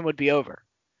season would be over.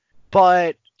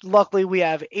 But luckily we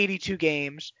have 82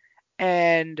 games,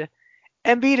 and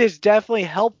Embiid is definitely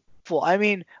helpful. I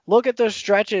mean, look at those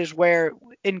stretches where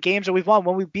in games that we've won,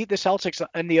 when we beat the Celtics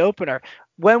in the opener,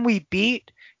 when we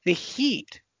beat the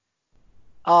Heat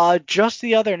just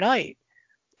the other night,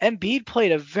 Embiid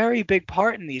played a very big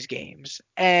part in these games.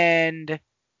 And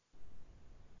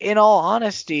in all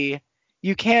honesty,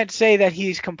 you can't say that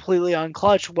he's completely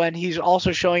unclutch when he's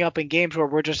also showing up in games where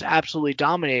we're just absolutely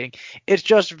dominating. It's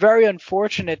just very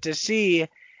unfortunate to see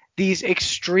these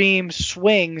extreme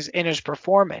swings in his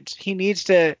performance. He needs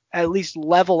to at least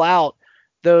level out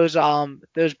those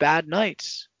bad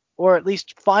nights, or at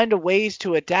least find a ways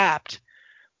to adapt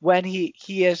when he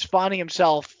is finding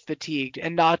himself fatigued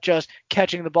and not just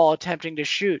catching the ball attempting to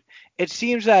shoot. It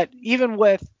seems that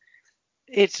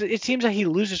it seems that he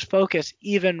loses focus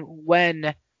even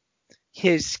when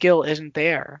his skill isn't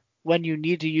there, when you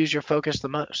need to use your focus the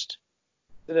most.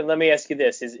 So then let me ask you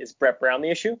this. Is Brett Brown the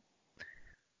issue?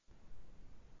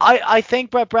 I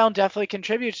think Brett Brown definitely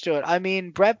contributes to it. I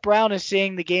mean, Brett Brown is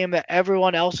seeing the game that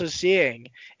everyone else is seeing.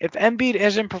 If Embiid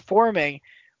isn't performing,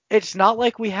 it's not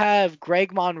like we have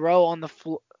Greg Monroe on the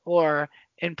floor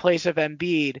in place of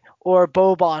Embiid, or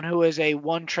Boban, who is a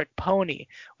one-trick pony.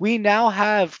 We now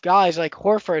have guys like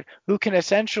Horford who can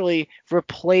essentially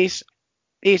replace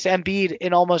Ace Embiid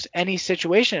in almost any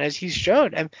situation, as he's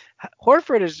shown. And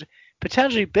Horford has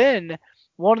potentially been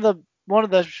one of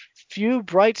the few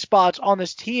bright spots on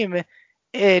this team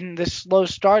in the slow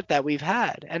start that we've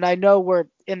had. And I know we're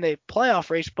in the playoff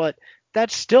race, but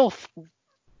that's still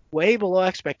way below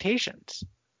expectations.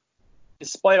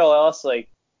 Despite all else,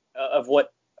 of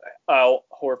what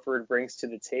Horford brings to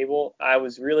the table, I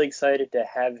was really excited to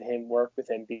have him work with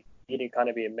Embiid and kind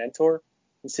of be a mentor,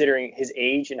 considering his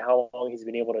age and how long he's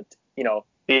been able to,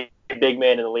 be a big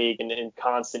man in the league and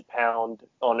constant pound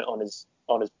on his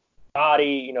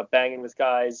body, banging with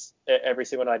guys every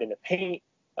single night in the paint.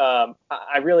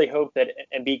 I really hope that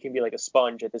Embiid can be like a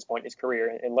sponge at this point in his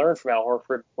career and learn from Al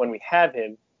Horford when we have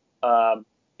him.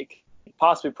 It could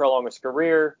possibly prolong his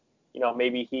career.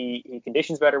 Maybe he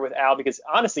conditions better with Al, because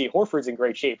honestly, Horford's in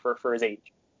great shape for his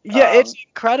age. Yeah, it's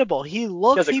incredible. He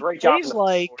plays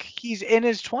like he's in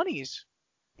his 20s.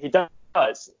 He does.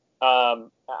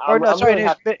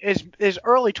 His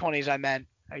early 20s, I meant,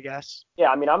 I guess. Yeah,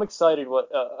 I mean, I'm excited what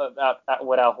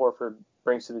Al Horford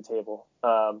brings to the table.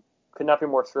 Could not be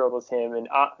more thrilled with him. And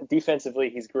defensively,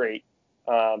 he's great.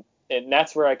 And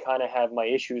that's where I kind of have my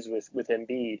issues with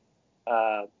Embiid.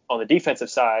 On the defensive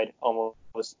side,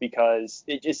 almost, because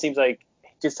it just seems like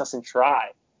he just doesn't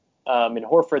try. And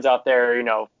Horford's out there,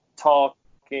 talking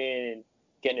and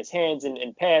getting his hands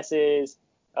in passes,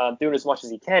 doing as much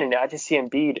as he can. And I just see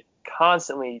Embiid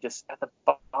constantly just at the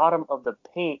bottom of the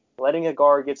paint, letting a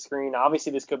guard get screened.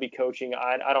 Obviously, this could be coaching.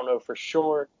 I don't know for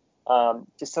sure.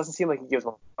 Just doesn't seem like he gives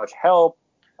much help.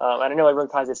 I know everyone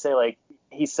kind of say, like,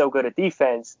 he's so good at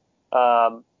defense.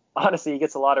 Honestly, he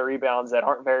gets a lot of rebounds that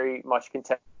aren't very much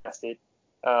contested.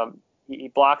 He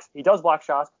does block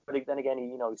shots, but then again,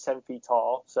 he's 7 feet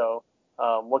tall. So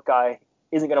what guy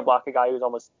isn't going to block a guy who's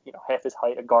almost half his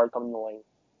height, a guard coming in the lane?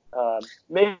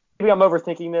 Maybe I'm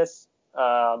overthinking this.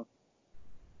 I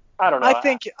don't know. I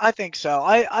think so.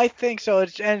 I think so.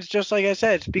 It's just like I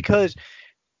said. It's because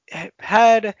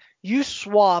had you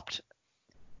swapped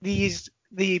the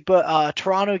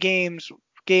Toronto game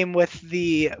with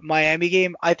the Miami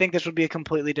game, I think this would be a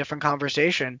completely different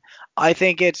conversation. I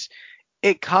think it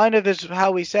kind of is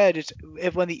how we said,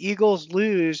 if when the Eagles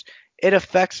lose, it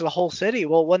affects the whole city.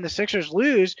 Well, when the Sixers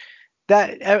lose,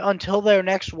 that until their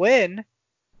next win,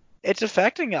 it's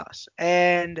affecting us.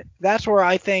 And that's where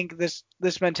I think this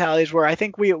mentality is, where I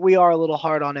think we are a little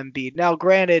hard on Embiid. Now,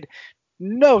 granted,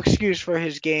 no excuse for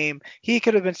his game. He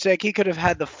could have been sick. He could have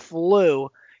had the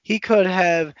flu. He could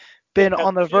have been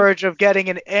on the verge of getting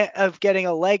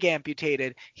a leg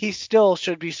amputated. He still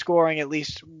should be scoring at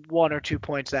least 1 or 2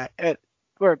 points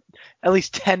or at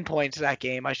least 10 points that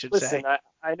game, I should say. Listen,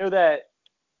 I know that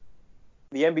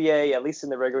the NBA, at least in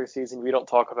the regular season, we don't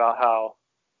talk about how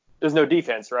there's no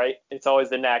defense, right? It's always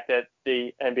the knack that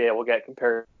the NBA will get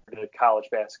compared to college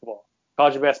basketball.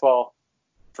 College basketball,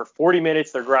 for 40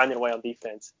 minutes, they're grinding away on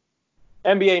defense.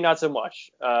 NBA, not so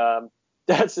much.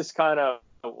 That's just kind of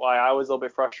why I was a little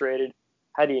bit frustrated.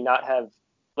 How do you not have,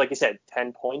 like you said,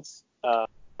 10 points? I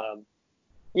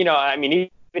mean,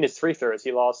 even his free throws,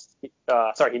 he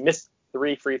missed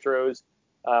 3 free throws.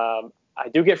 I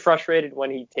do get frustrated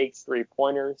when he takes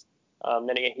 3-pointers. Then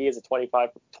again, he is a 20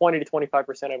 to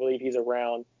 25%, I believe he's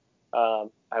around.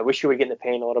 I wish he would get in the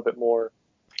paint a little bit more.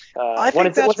 I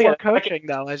think that's more coaching,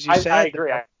 though, as you said. I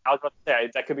agree. I was about to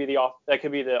say that could be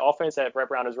the offense that Brett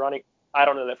Brown is running. I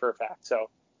don't know that for a fact. So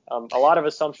a lot of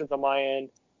assumptions on my end.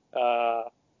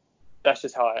 That's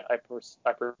just how I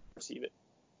perceive it.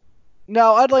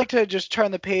 Now, I'd like to just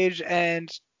turn the page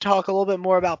and talk a little bit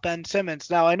more about Ben Simmons.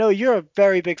 Now, I know you're a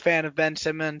very big fan of Ben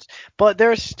Simmons, but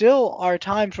there still are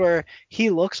times where he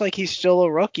looks like he's still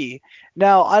a rookie.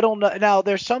 Now, I don't know. Now,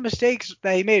 there's some mistakes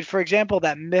that he made. For example,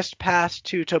 that missed pass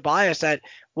to Tobias that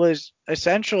was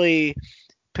essentially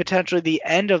the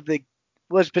end of the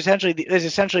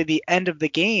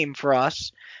game for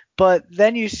us. But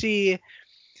then you see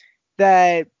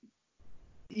that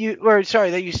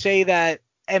you say that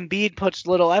Embiid puts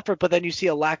little effort, but then you see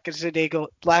a lackadaisical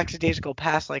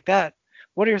pass like that.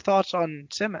 What are your thoughts on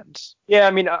Simmons? Yeah,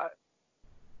 I mean,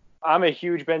 I'm a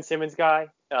huge Ben Simmons guy,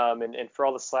 and for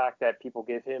all the slack that people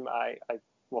give him, I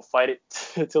will fight it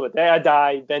till the day I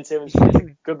die. Ben Simmons is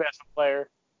a good basketball player.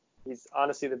 He's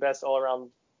honestly the best all-around,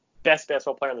 best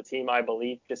basketball player on the team, I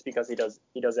believe, just because he does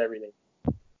everything.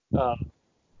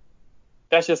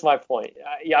 That's just my point.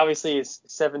 Obviously, his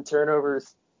 7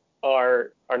 turnovers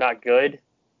are not good.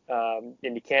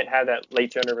 And you can't have that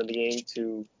late turnover in the game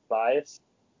to bias.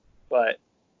 But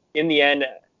in the end,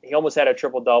 he almost had a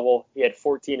triple-double. He had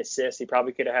 14 assists. He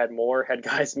probably could have had more had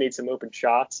guys made some open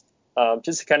shots.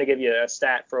 Just to kind of give you a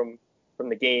stat from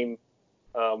the game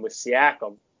with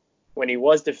Siakam. When he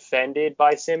was defended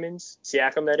by Simmons,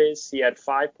 Siakam that is, he had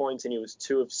 5 points and he was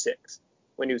 2 of 6.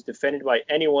 When he was defended by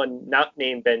anyone not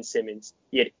named Ben Simmons,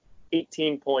 he had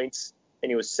 18 points and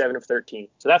he was 7 of 13.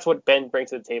 So that's what Ben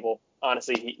brings to the table.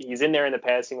 Honestly, he's in there in the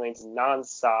passing lanes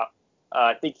nonstop.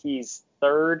 I think he's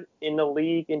 3rd in the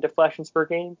league in deflections per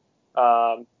game.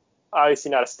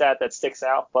 Obviously not a stat that sticks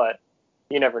out, but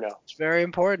you never know. It's very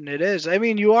important. It is. I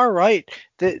mean, you are right.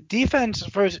 The defense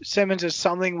for Simmons is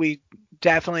something we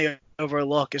definitely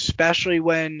overlook, especially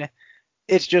when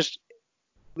it's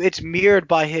mirrored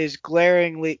by his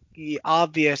glaringly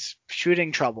obvious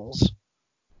shooting troubles.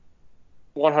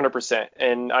 100%.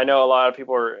 And I know a lot of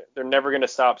people they're never going to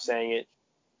stop saying it.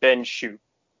 Ben, shoot.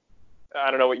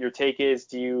 I don't know what your take is.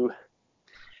 Do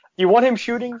you want him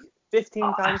shooting 15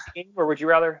 times a game, or would you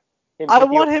rather him? I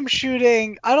want him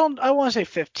shooting. I want to say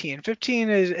 15. 15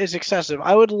 is excessive.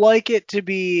 I would like it to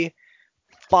be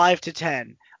 5 to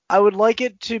 10. I would like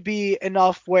it to be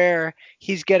enough where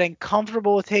he's getting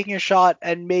comfortable with taking a shot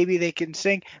and maybe they can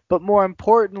sink, but more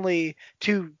importantly,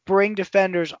 to bring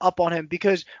defenders up on him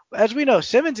because, as we know,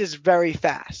 Simmons is very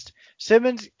fast.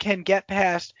 Simmons can get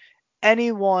past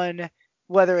anyone,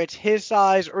 whether it's his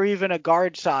size or even a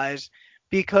guard size,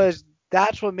 because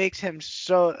that's what makes him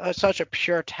such a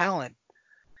pure talent.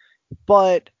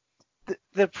 But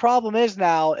the problem is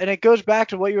now, and it goes back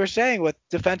to what you were saying with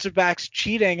defensive backs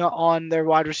cheating on their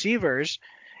wide receivers,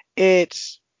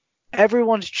 it's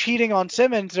everyone's cheating on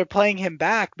Simmons. They're playing him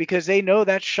back because they know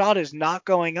that shot is not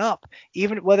going up.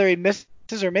 Even whether he misses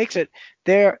or makes it,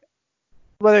 they're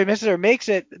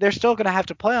still going to have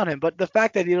to play on him. But the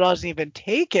fact that he doesn't even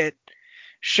take it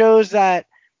shows that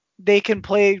they can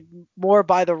play more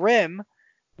by the rim,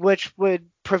 which would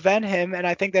prevent him, and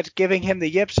I think that's giving him the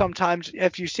yips sometimes.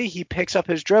 If you see, he picks up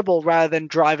his dribble rather than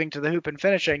driving to the hoop and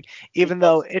finishing, he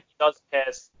does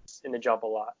pass in the jump a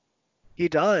lot. He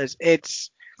does.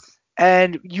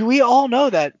 We all know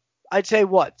that. I'd say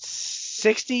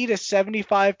 60 to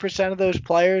 75% of those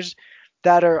players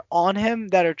that are on him,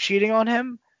 that are cheating on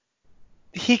him,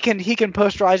 he can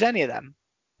posterize any of them.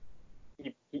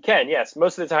 He can, yes.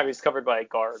 Most of the time he's covered by a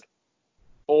guard.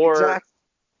 Or exactly.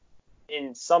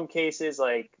 In some cases,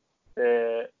 like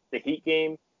the Heat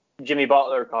game, Jimmy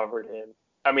Butler covered him.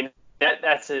 I mean,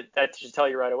 that should tell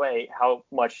you right away how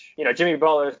much, Jimmy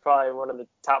Butler is probably one of the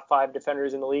top 5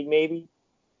 defenders in the league, maybe,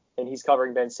 and he's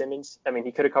covering Ben Simmons. I mean,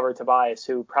 he could have covered Tobias,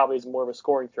 who probably is more of a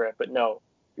scoring threat, but no,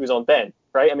 he was on Ben,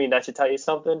 right? I mean, that should tell you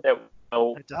something.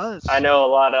 It does. I know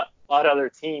a lot of other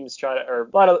teams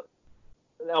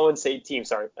I wouldn't say teams,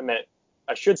 sorry.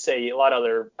 I should say a lot of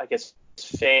other, I guess,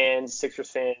 fans, Sixers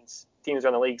fans, teams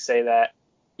around the league say that,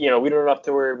 we don't have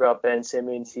to worry about Ben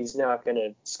Simmons. He's not going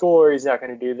to score. He's not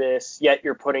going to do this. Yet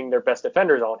you're putting their best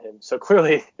defenders on him. So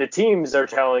clearly the teams are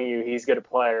telling you he's a good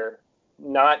player,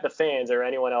 not the fans or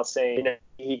anyone else saying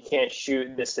he can't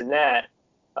shoot this and that.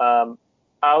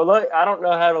 I don't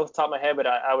know how off the top of my head, but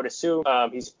I would assume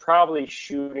he's probably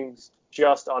shooting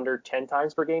just under 10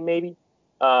 times per game, maybe.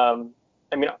 I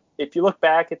mean, if you look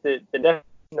back at the definition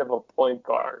of a point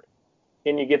guard,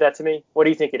 can you give that to me? What do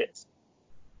you think it is?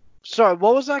 Sorry,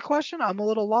 what was that question? I'm a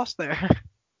little lost there.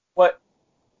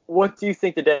 What do you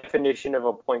think the definition of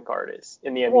a point guard is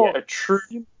in the NBA? Well,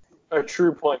 A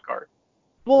true point guard.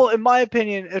 Well, in my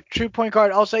opinion, a true point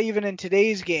guard, I'll say even in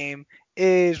today's game,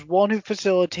 is one who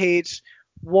facilitates,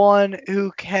 one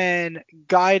who can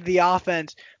guide the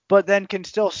offense, but then can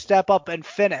still step up and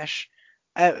finish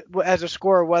as a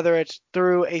scorer, whether it's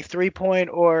through a 3-point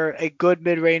or a good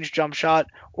mid-range jump shot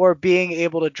or being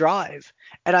able to drive.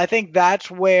 And I think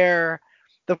that's where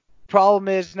the problem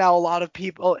is now. A lot of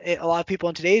people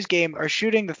in today's game are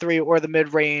shooting the 3 or the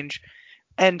mid-range,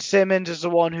 and Simmons is the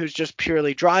one who's just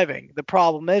purely driving. The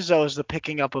problem is, though, is the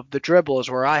picking up of the dribble is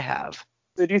where I have.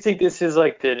 So do you think this is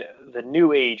like the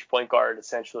new age point guard,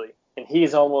 essentially? And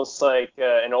he's almost like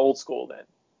an old school then?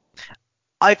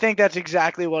 I think that's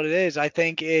exactly what it is. I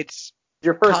think it's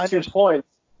your first 2 points.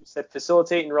 You said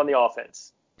facilitate and run the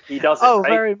offense. He doesn't. Oh, right?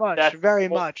 very much, very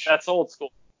much. That's old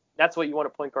school. That's what you want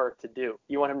a point guard to do.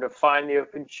 You want him to find the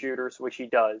open shooters, which he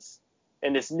does.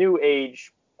 And this new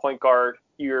age point guard,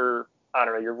 your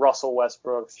Russell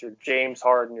Westbrooks, your James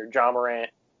Harden, your Ja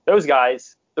Morant, those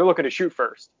guys, they're looking to shoot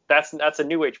first. That's a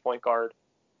new age point guard.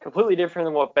 Completely different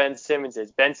than what Ben Simmons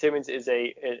is. Ben Simmons is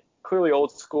a clearly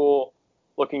old school,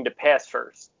 looking to pass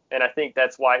first. And I think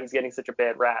that's why he's getting such a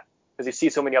bad rap. Because you see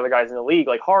so many other guys in the league,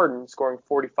 like Harden, scoring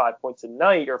 45 points a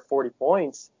night or 40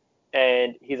 points,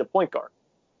 and he's a point guard.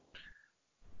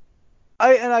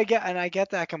 I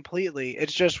get that completely.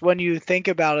 It's just when you think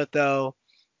about it, though,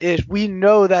 is we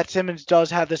know that Simmons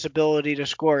does have this ability to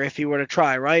score if he were to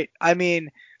try, right? I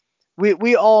mean,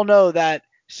 we all know that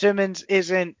Simmons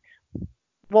isn't.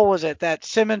 What was it? That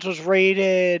Simmons was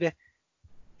rated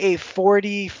a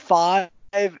 45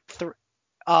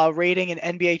 rating in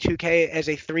NBA 2K as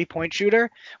a 3-point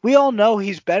shooter. We all know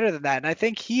he's better than that, and I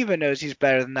think he even knows he's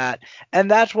better than that.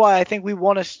 And that's why I think we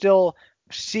want to still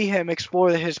see him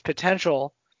explore his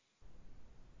potential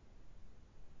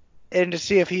and to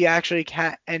see if he actually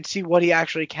can and see what he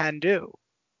actually can do.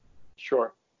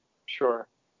 Sure.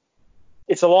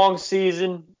 It's a long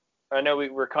season. I know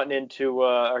we're cutting into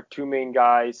our 2 main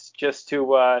guys just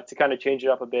to kind of change it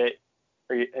up a bit.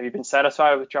 Have you been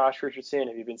satisfied with Josh Richardson?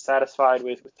 Have you been satisfied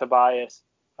with Tobias?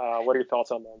 What are your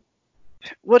thoughts on them?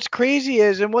 What's crazy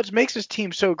is, and what makes this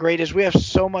team so great is we have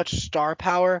so much star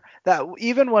power that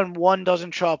even when one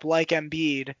doesn't show up like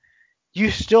Embiid, you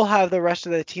still have the rest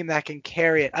of the team that can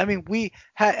carry it. I mean, we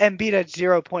had Embiid at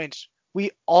 0 points.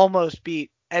 We almost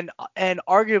beat and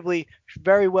arguably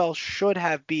very well should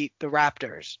have beat the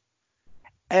Raptors.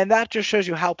 And that just shows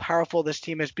you how powerful this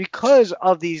team is because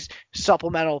of these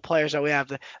supplemental players that we have.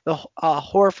 The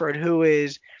Horford, who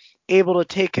is able to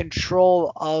take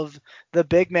control of the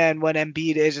big man when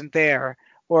Embiid isn't there,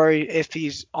 or if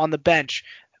he's on the bench.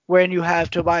 When you have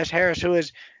Tobias Harris, who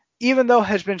is, even though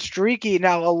has been streaky,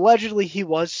 now allegedly he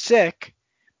was sick,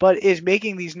 but is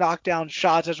making these knockdown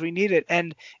shots as we need it,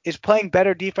 and is playing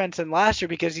better defense than last year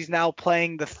because he's now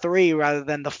playing the 3 rather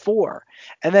than the 4.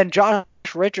 And then Josh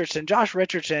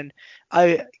Richardson,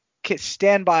 I can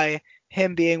stand by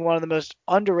him being one of the most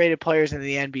underrated players in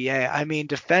the NBA. I mean,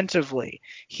 defensively,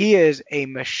 he is a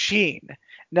machine.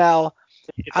 Now,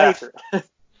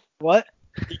 what?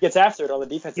 He gets after it on the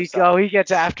defensive side. He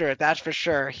gets after it, that's for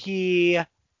sure.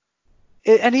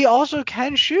 And he also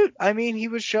can shoot. I mean, he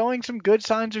was showing some good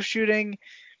signs of shooting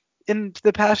in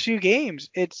the past few games.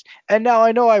 And now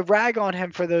I know I rag on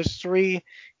him for those 3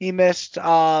 he missed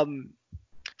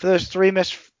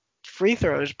free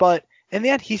throws, but in the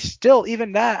end, he's still,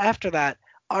 even that after that,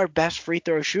 our best free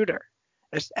throw shooter.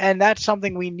 And that's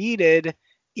something we needed,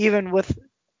 even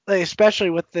especially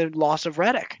with the loss of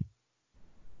Redick.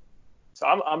 So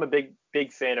I'm a big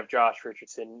fan of Josh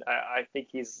Richardson. I think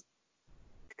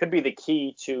could be the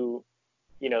key to,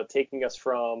 taking us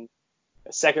from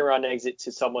a second round exit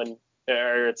to someone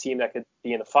or a team that could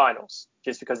be in the finals,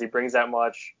 just because he brings that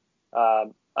much.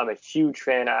 I'm a huge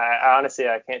fan. I honestly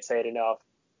can't say it enough.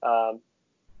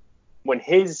 When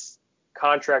his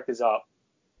contract is up,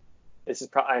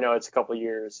 I know it's a couple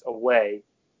years away.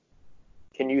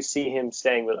 Can you see him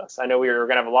staying with us? I know we're going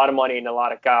to have a lot of money and a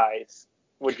lot of guys.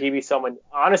 Would he be someone,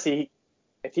 honestly,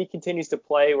 if he continues to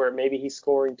play where maybe he's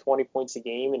scoring 20 points a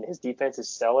game and his defense is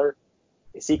stellar,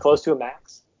 is he close to a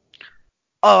max?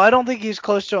 Oh, I don't think he's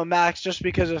close to a max just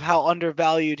because of how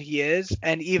undervalued he is.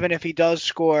 And even if he does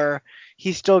score,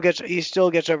 he still gets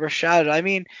overshadowed. I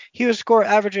mean, he was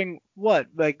averaging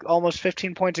almost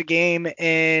 15 points a game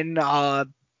in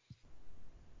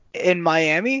in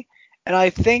Miami, and I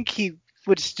think he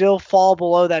would still fall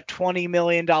below that $20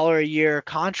 million a year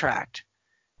contract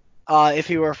if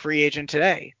he were a free agent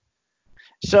today.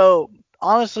 So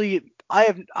honestly,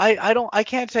 I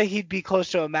can't say he'd be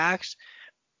close to a max,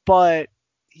 but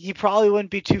he probably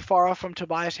wouldn't be too far off from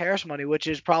Tobias Harris money, which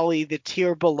is probably the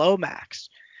tier below max.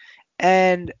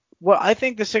 And what I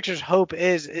think the Sixers' hope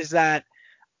is that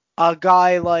a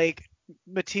guy like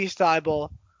Matisse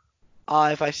Thybulle,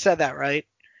 if I said that right,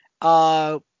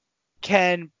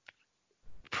 can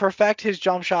perfect his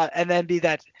jump shot and then be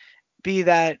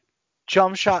that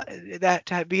jump shot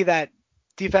be that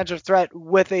defensive threat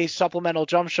with a supplemental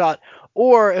jump shot,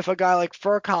 or if a guy like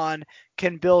Furkan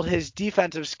can build his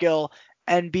defensive skill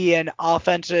and be an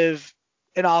offensive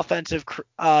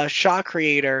shot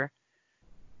creator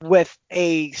with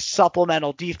a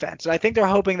supplemental defense. And I think they're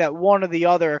hoping that one or the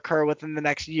other occur within the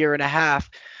next year and a half,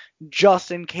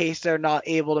 just in case they're not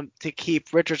able to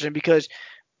keep Richardson, because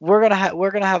we're gonna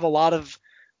have a lot of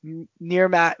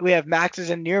we have maxes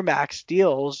and near max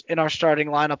deals in our starting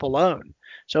lineup alone.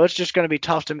 So it's just going to be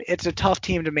tough it's a tough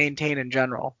team to maintain in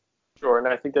general. Sure, and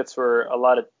I think that's where a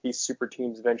lot of these super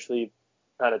teams eventually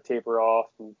kind of taper off,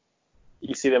 and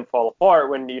you see them fall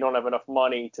apart when you don't have enough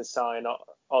money to sign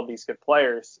all these good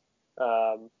players.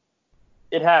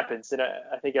 It happens, and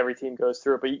I think every team goes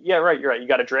through it. But yeah, right, you're right. You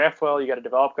got to draft well. You got to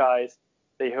develop guys.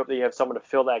 They hope that you have someone to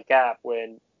fill that gap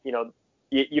when you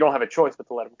don't have a choice but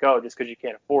to let them go just because you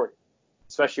can't afford it.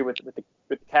 Especially with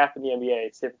the cap in the NBA,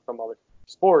 it's different from other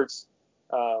sports.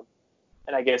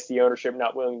 And I guess the ownership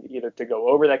not willing either to go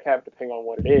over that cap, depending on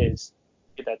what it is,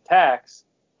 get that tax.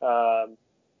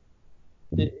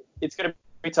 It's going to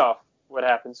be tough what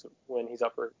happens when he's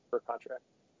up for a contract.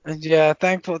 And yeah,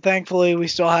 thankfully we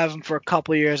still have him for a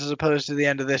couple of years as opposed to the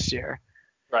end of this year.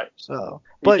 Right. So,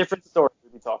 but different story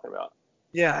we'll be talking about.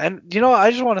 Yeah, and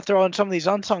I just want to throw in some of these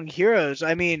unsung heroes.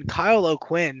 I mean, Kyle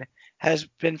O'Quinn has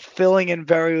been filling in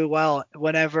very well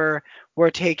whenever we're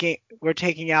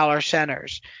taking out our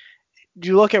centers.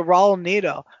 You look at Raul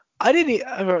Neto.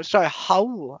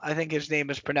 Raul, I think his name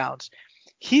is pronounced.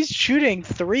 He's shooting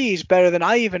threes better than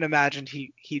I even imagined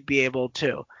he'd be able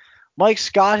to. Mike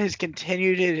Scott has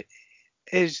continued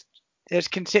his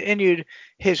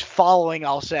following,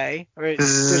 I'll say, or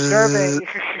deserving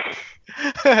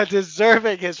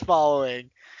his following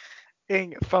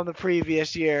from the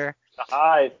previous year.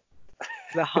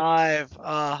 The Hive.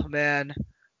 Oh man,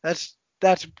 that's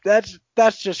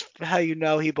just how you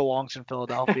know he belongs in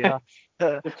Philadelphia.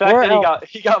 The fact that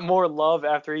he got more love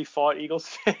after he fought Eagles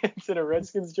fans in a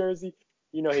Redskins jersey,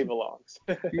 he belongs.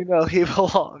 He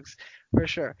belongs for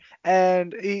sure,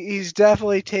 and he's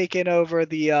definitely taken over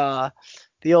the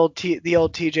old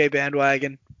TJ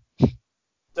bandwagon.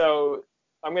 So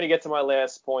I'm going to get to my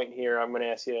last point here. I'm going to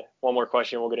ask you one more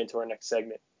question. We'll get into our next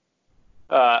segment.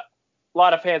 A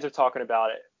lot of fans are talking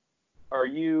about it. Are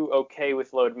you okay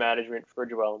with load management for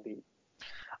Joel Embiid?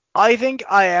 I think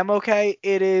I am okay.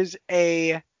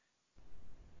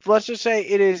 Let's just say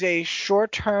it is a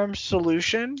short-term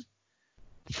solution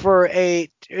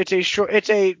it's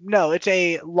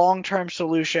a long-term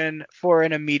solution for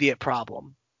an immediate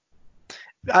problem.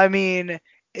 I mean,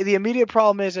 the immediate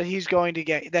problem is that he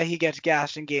gets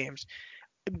gassed in games.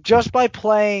 Just by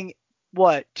playing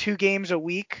 2 games a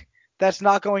week, that's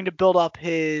not going to build up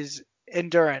his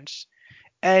endurance.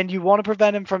 And you want to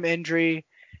prevent him from injury.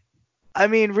 I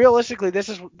mean, realistically, this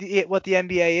is what the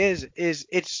NBA is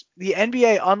it's the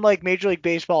NBA, unlike Major League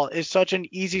Baseball, is such an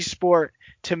easy sport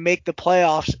to make the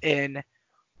playoffs in.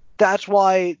 That's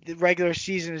why the regular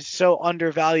season is so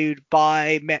undervalued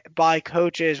by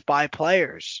coaches, by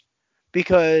players.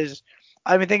 Because,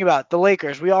 I mean, think about it. The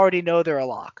Lakers, we already know they're a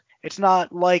lock. It's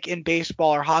not like in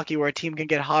baseball or hockey where a team can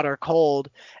get hot or cold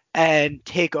and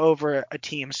take over a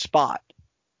team's spot.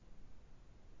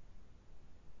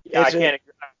 Yeah, I can't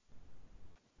agree.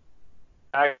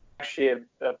 I'm actually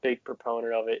a big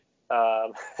proponent of it.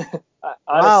 Honestly,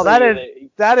 wow,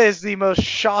 that is the most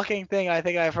shocking thing I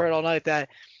think I've heard all night, that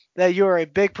you are a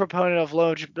big proponent of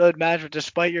load management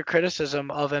despite your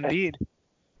criticism of Embiid.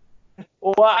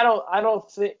 Well, I don't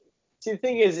think. See, the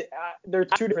thing is, they're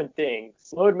two different things.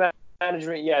 Load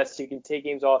management, yes, you can take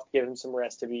games off, give him some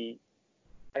rest to be,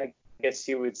 I guess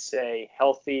you would say,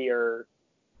 healthy, or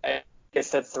I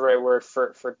guess that's the right word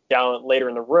for later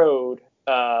in the road.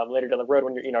 Later down the road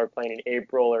when you're playing in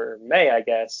April or May, I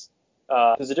guess.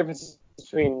 There's a difference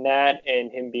between that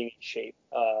and him being in shape.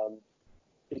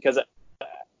 Because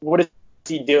what is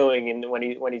he doing? And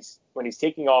when he's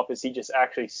taking off, is he just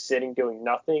actually sitting doing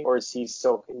nothing, or is he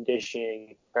still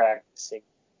conditioning, practicing,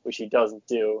 which he doesn't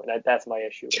do? And that's my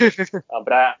issue.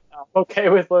 But I'm okay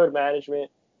with load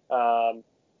management.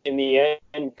 in the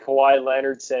end, Kawhi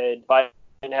Leonard said, if I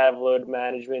didn't have load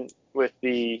management with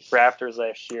the Raptors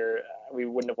last year, we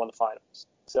wouldn't have won the finals.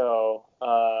 So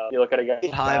you look at a guy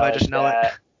Hive, I just know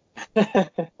that.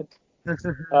 it.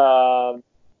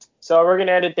 So we're going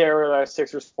to end it there with our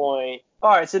Sixers point. All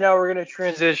right, so now we're going to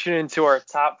transition into our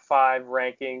top 5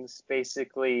 rankings,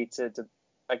 basically to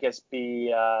I guess,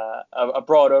 be a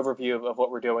broad overview of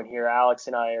what we're doing here. Alex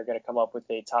and I are going to come up with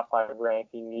a top 5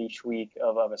 ranking each week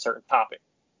of a certain topic.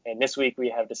 And this week we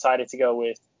have decided to go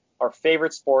with our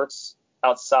favorite sports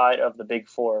outside of the big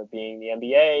 4, being the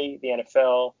NBA, the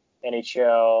NFL,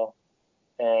 NHL,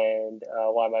 and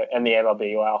and the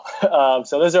MLB. Wow.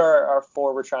 So those are our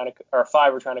 5 we're trying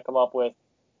to come up with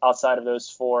outside of those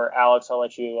 4. Alex, I'll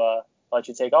let you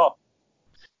take off.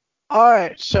 All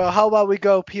right, so how about we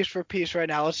go piece for piece right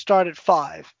now? Let's start at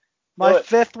 5. My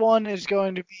 5th one is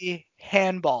going to be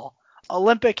handball.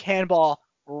 Olympic handball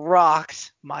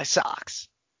rocks my socks.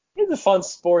 It's a fun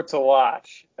sport to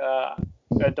watch. I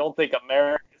don't think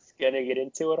America's going to get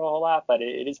into it a whole lot, but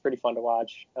it is pretty fun to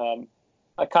watch.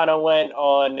 I kind of went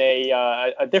on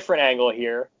a different angle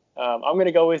here. I'm going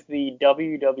to go with the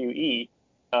WWE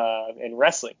in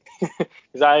wrestling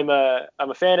because I'm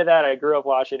a fan of that. I grew up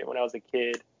watching it when I was a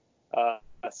kid.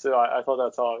 So I thought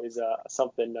that's always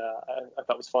something I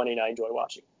thought was funny and I enjoy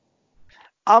watching.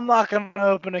 I'm not going to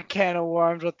open a can of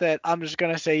worms with it. I'm just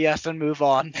going to say yes and move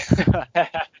on.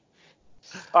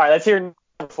 All right, let's hear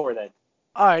number 4 then.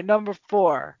 All right, number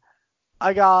 4.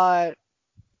 I got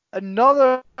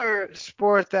another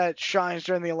sport that shines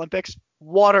during the Olympics,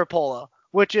 water polo,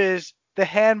 which is the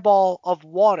handball of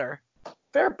water.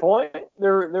 Fair point.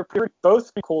 They're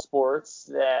both pretty cool sports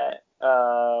that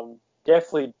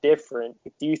definitely different.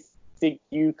 Do you think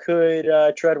you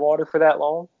could tread water for that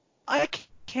long? I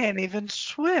can't even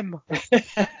swim.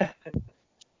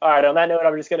 All right, on that note,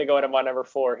 I'm just going to go into my number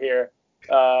 4 here.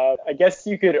 I guess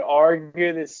you could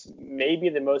argue this may be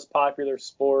the most popular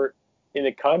sport in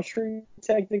the country,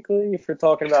 technically, if we're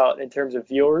talking about in terms of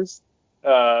viewers.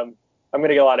 I'm going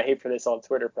to get a lot of hate for this on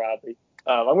Twitter, probably.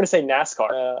 I'm going to say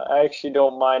NASCAR. I actually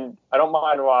don't mind. I don't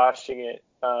mind watching it.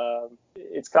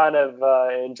 It's kind of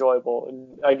enjoyable,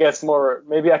 and I guess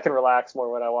maybe I can relax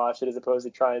more when I watch it as opposed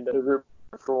to trying to root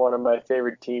for one of my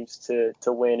favorite teams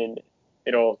to win, and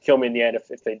it'll kill me in the end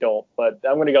if they don't. But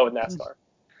I'm going to go with NASCAR.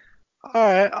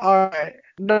 All right.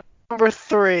 Number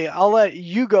 3. I'll let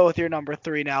you go with your number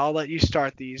 3 now. I'll let you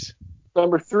start these.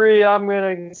 Number 3, I'm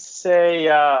going to say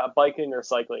biking or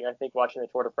cycling. I think watching the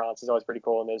Tour de France is always pretty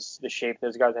cool, and the shape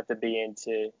those guys have to be in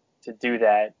to do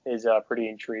that is pretty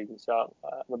intriguing. So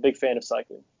I'm a big fan of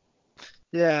cycling.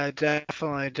 Yeah,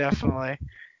 definitely.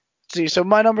 See, so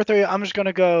my number 3, I'm just going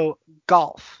to go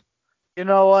golf. You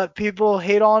know what? People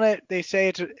hate on it. They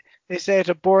say it's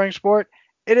a boring sport.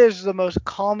 It is the most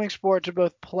calming sport to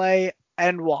both play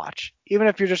and watch, even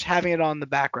if you're just having it on the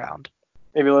background.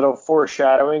 Maybe a little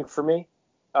foreshadowing for me.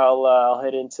 I'll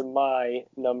head into my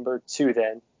number 2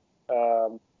 then.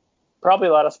 Probably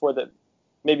a lot of sport that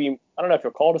maybe, I don't know if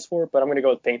you'll call it a sport, but I'm going to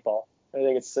go with paintball. I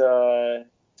think it's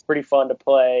pretty fun to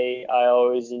play. I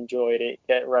always enjoyed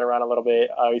it. Run around a little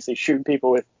bit. Obviously, shooting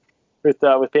people with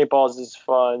paintballs is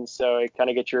fun, so it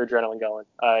kind of gets your adrenaline going.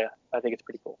 I think it's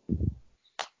pretty cool.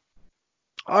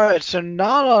 All right, so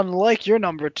not unlike your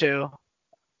number 2,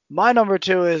 my number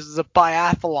 2 is the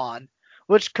biathlon,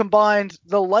 which combines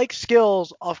the like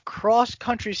skills of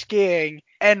cross-country skiing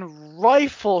and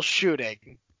rifle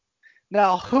shooting.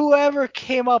 Now, whoever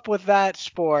came up with that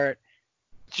sport,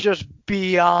 just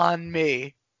beyond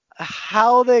me.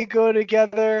 How they go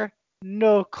together,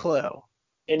 no clue.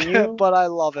 And you but I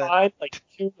love it. Find like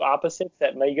 2 opposites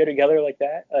that may go together like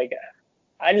that. Like,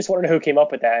 I just want to know who came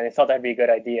up with that, and they thought that'd be a good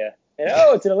idea. And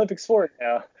it's an Olympic sport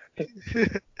now.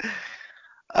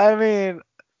 I mean,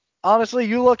 honestly,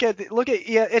 you look at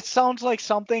it sounds like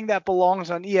something that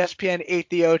belongs on ESPN 8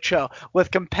 The Ocho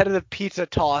with competitive pizza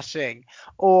tossing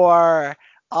or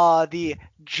the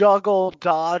juggle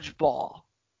dodgeball.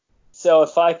 So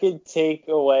if I could take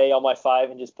away all my 5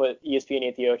 and just put ESPN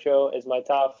 8 The Ocho as my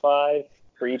top 5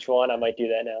 for each one, I might do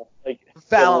that now. Like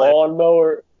Valid.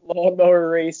 The lawnmower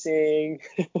racing.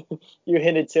 You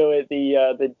hinted to it.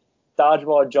 The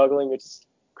dodgeball juggling, which is the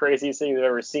craziest thing I've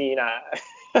ever seen.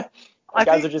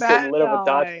 Guys are just getting lit up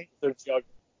with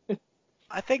dodgeball.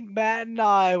 I think Matt and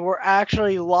I were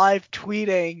actually live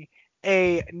tweeting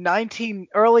a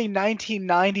early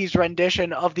 1990s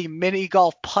rendition of the mini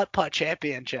golf putt-putt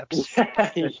championships.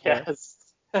 Yes.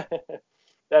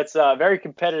 That's a very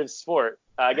competitive sport.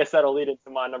 I guess that'll lead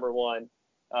into my number 1.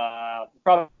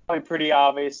 Probably pretty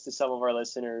obvious to some of our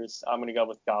listeners. I'm going to go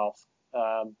with golf.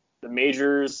 the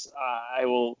majors, I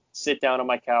will sit down on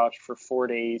my couch for 4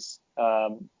 days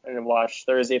and watch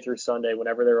Thursday through Sunday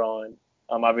whenever they're on.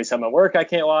 Obviously, I'm at work, I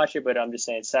can't watch it, but I'm just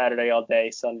saying Saturday all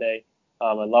day, Sunday.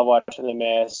 I love watching the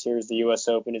Masters. The U.S.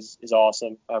 Open is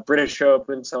awesome. British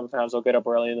Open, sometimes I'll get up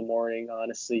early in the morning,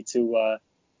 honestly, to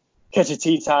catch a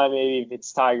tee time, maybe if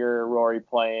it's Tiger or Rory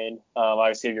playing.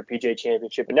 Obviously, you have your PGA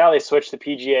Championship. But now they switched the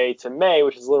PGA to May,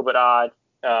 which is a little bit odd.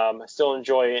 I still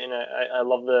enjoy it, and I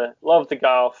love the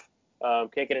golf.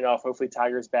 Can't get enough. Hopefully,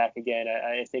 Tiger's back again.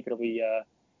 I think it'll be an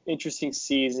interesting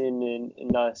season,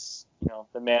 and us,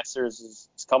 the Masters is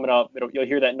coming up. You'll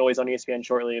hear that noise on ESPN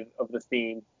shortly of the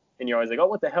theme, and you're always like, oh,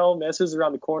 what the hell? Masters is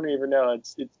around the corner. You never know.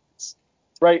 It's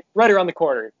right around the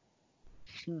corner.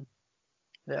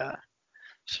 Yeah.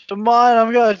 So mine,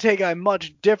 I'm going to take a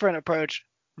much different approach.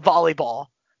 Volleyball.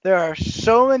 There are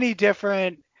so many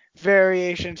different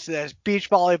variations to this. Beach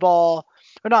volleyball,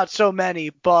 or not so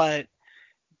many, but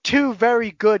two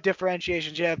very good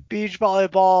differentiations. You have beach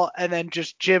volleyball and then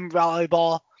just gym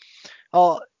volleyball.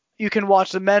 You can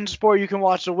watch the men's sport, you can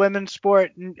watch the women's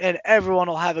sport, and everyone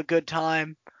will have a good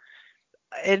time.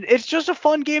 And it's just a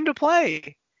fun game to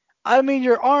play. I mean,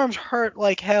 your arms hurt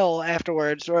like hell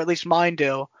afterwards, or at least mine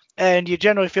do. And you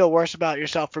generally feel worse about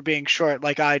yourself for being short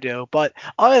like I do. But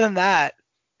other than that,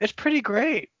 it's pretty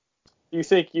great. You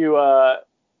think you have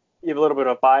a little bit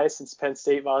of a bias since Penn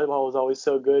State volleyball was always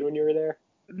so good when you were there?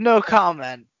 No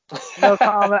comment. No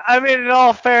comment. I mean, in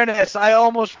all fairness, I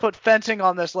almost put fencing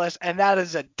on this list, and that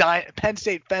is Penn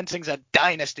State fencing's a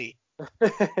dynasty.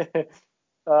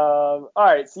 All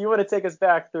right, so you want to take us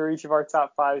back through each of our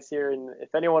top fives here, and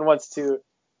if anyone wants to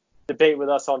debate with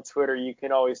us on Twitter, you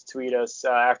can always tweet us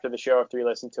after the show after you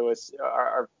listen to us.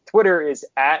 Our Twitter is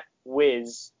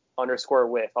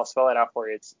 @Wiz_Wiff. I'll spell that out for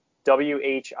you. It's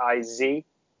WHIZ_WHIFF.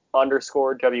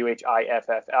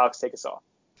 Alex, take us off.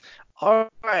 All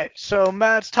right, so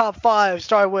Matt's top five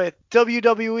start with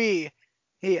WWE.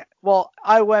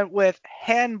 I went with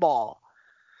handball.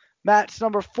 Matt's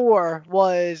number 4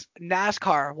 was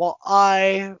NASCAR, while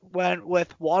I went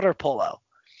with water polo.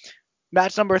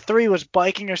 Matt's number 3 was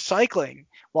biking or cycling,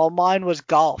 while mine was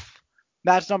golf.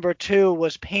 Matt's number 2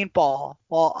 was paintball,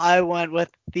 while I went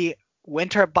with the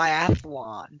winter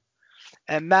biathlon.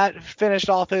 And Matt finished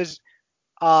off his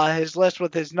list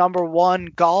with his number 1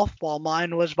 golf, while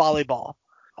mine was volleyball.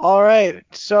 All right,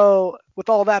 so with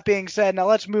all that being said, now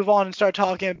let's move on and start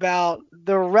talking about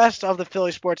the rest of the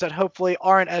Philly sports that hopefully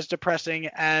aren't as depressing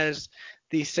as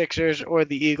the Sixers or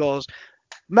the Eagles.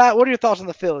 Matt, what are your thoughts on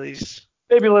the Phillies?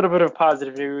 Maybe a little bit of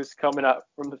positive news coming up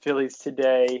from the Phillies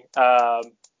today.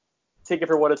 Take it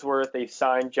for what it's worth. They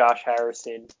signed Josh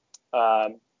Harrison,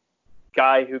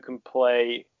 guy who can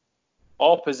play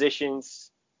all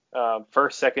positions,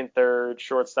 first, second, third,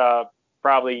 shortstop,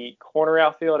 probably corner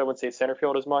outfield. I wouldn't say center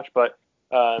field as much, but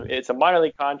it's a minor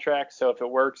league contract, so if it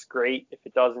works, great. If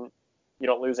it doesn't, you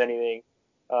don't lose anything.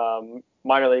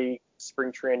 Minor league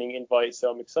spring training invite,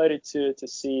 so I'm excited to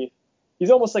see.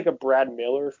 He's almost like a Brad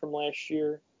Miller from last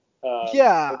year.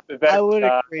 I would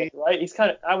agree.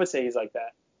 Right? I would say he's like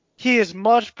that. He is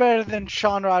much better than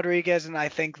Sean Rodriguez, and I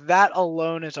think that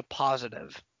alone is a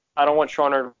positive. I don't want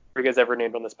Sean Rodriguez ever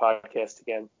named on this podcast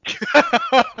again.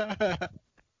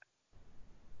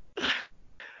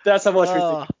 That's how much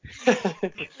we're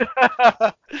thinking.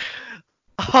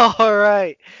 All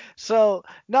right. So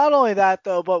not only that,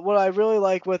 though, but what I really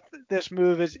like with this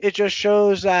move is it just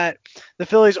shows that the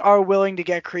Phillies are willing to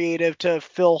get creative to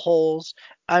fill holes.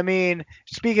 I mean,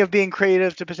 speaking of being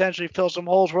creative to potentially fill some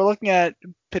holes, we're looking at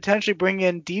potentially bringing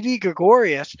in Didi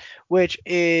Gregorius, which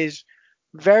is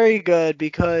very good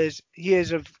because he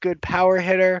is a good power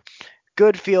hitter,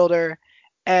 good fielder,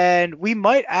 and we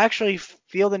might actually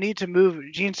feel the need to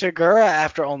move Gene Segura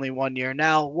after only 1 year.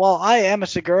 Now, while I am a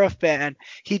Segura fan,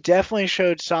 he definitely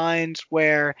showed signs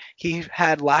where he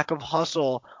had lack of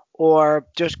hustle or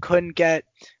just couldn't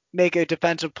make a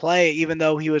defensive play, even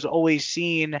though he was always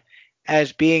seen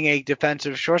as being a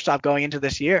defensive shortstop going into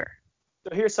this year.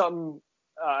 So here's something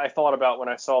I thought about when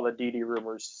I saw the Didi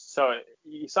rumors. So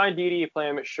you signed Didi, you play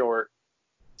him at short,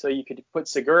 so you could put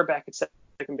Segura back at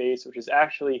second base, which is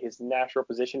actually his natural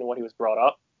position and what he was brought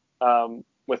up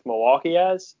with Milwaukee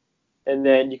as, and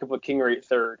then you can put Kingery at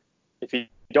third. If you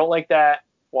don't like that,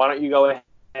 why don't you go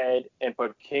ahead and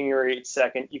put Kingery at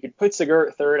second? You could put Segura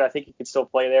at third. I think he could still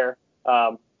play there.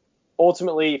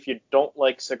 Ultimately, if you don't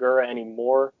like Segura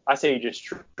anymore, I say you just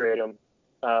trade him.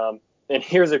 And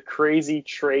here's a crazy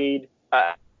trade,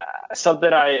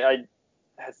 something I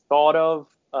had thought of.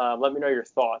 Let me know your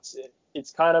thoughts.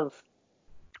 It's kind of,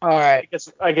 all right,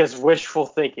 I guess wishful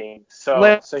thinking.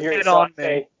 So here's on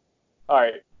me. All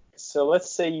right. so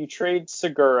let's say you trade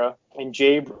Segura and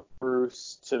Jay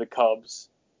Bruce to the Cubs,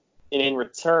 and in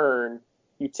return,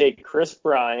 you take Chris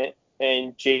Bryant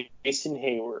and Jason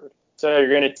Hayward. So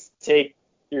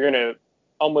you're gonna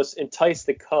almost entice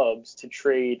the Cubs to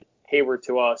trade Hayward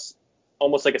to us,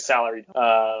 almost like a salary.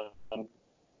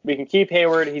 We can keep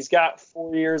Hayward. He's got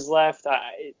 4 years left.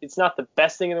 It's not the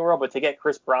best thing in the world, but to get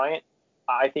Chris Bryant,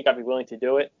 I think I'd be willing to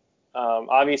do it.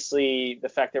 Obviously, the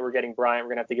fact that we're getting Bryant, we're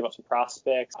going to have to give up some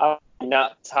prospects.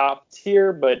 Not top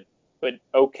tier, but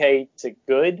okay to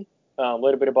good, a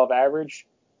little bit above average.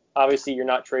 Obviously, you're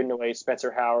not trading away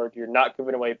Spencer Howard. You're not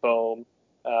giving away Bohm.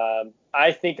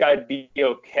 I think I'd be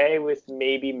okay with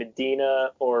maybe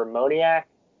Medina or Moniak,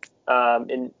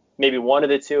 and maybe one of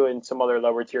the two and some other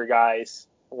lower tier guys.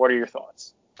 What are your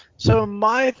thoughts? So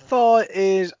my thought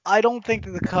is I don't think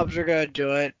that the Cubs are going to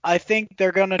do it. I think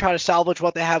they're going to try to salvage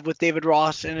what they have with David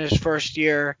Ross in his first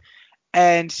year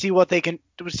and see what they can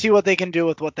do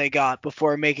with what they got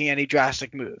before making any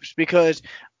drastic moves, because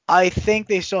I think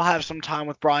they still have some time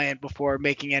with Bryant before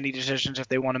making any decisions if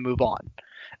they want to move on.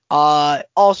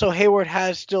 Also, Hayward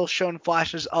has still shown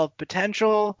flashes of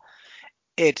potential.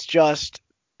 It's just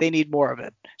they need more of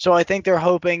it. So I think they're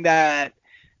hoping that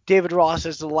David Ross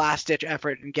is the last-ditch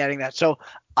effort in getting that. So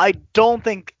I don't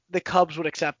think the Cubs would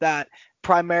accept that,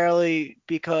 primarily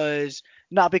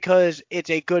not because it's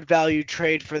a good value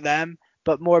trade for them,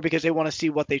 but more because they want to see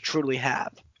what they truly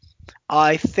have.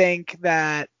 I think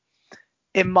that,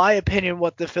 in my opinion,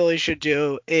 what the Phillies should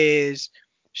do is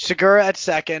Segura at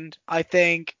second. I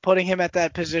think putting him at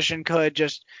that position could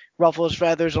just ruffle his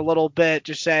feathers a little bit,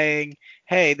 just saying,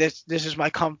 hey, this is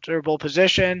my comfortable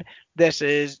position. This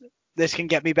can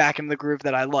get me back in the groove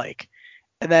that I like.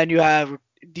 And then you have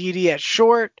Didi at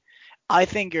short. I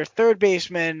think your third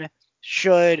baseman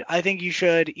you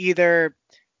should either,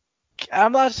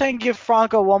 I'm not saying give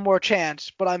Franco one more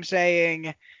chance, but I'm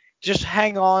saying just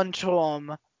hang on to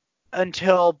him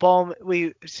until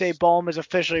we say Bohm is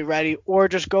officially ready, or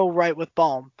just go right with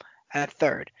Bohm at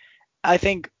third. I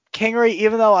think Kingery,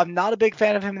 even though I'm not a big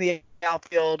fan of him in the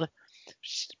outfield,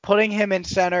 putting him in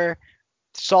center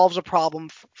solves a problem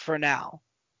for now,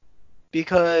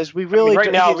 because we really we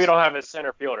don't have a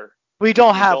center fielder. We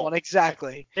don't have one,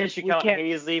 exactly. I think you count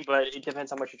Hazley, but it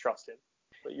depends how much you trust him.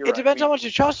 It depends how much you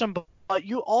trust him, but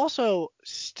you also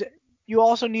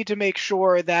need to make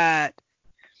sure that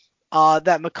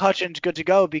McCutchen's good to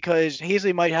go, because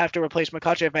Hazley might have to replace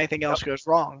McCutchen if anything else goes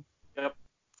wrong.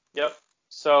 Yep.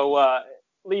 So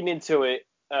leading into it,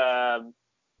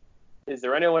 is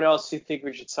there anyone else you think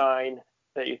we should sign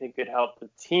that you think could help the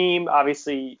team?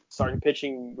 Obviously, starting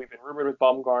pitching, we've been rumored with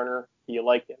Bumgarner. Do you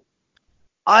like him?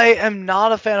 I am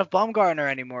not a fan of Bumgarner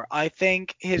anymore. I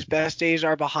think his best days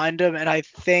are behind him, and I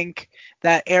think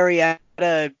that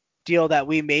Arrieta deal that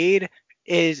we made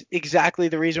is exactly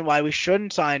the reason why we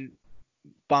shouldn't sign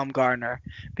Bumgarner,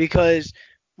 because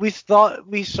we saw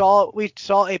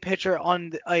a pitcher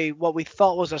on what we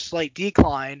thought was a slight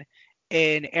decline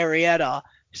in Arrieta,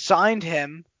 signed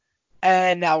him,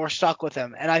 and now we're stuck with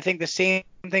him. And I think the same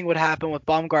thing would happen with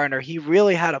Bumgarner. He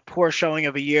really had a poor showing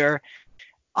of a year.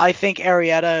 I think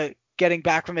Arrieta getting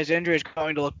back from his injury is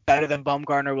going to look better than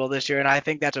Bumgarner will this year, and I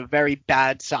think that's a very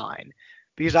bad sign,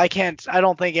 because I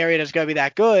don't think Arrieta is going to be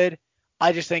that good.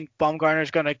 I just think Bumgarner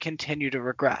is going to continue to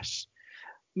regress.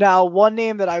 Now, one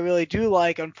name that I really do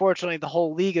like, unfortunately the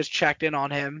whole league has checked in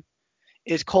on him,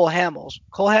 is Cole Hamels.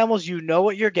 Cole Hamels, you know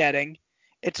what you're getting.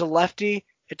 It's a lefty.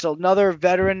 It's another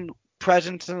veteran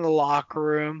presence in the locker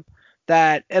room,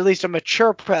 that at least a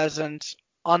mature presence,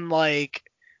 unlike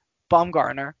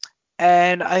Bumgarner.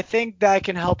 And I think that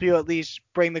can help you at least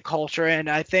bring the culture in.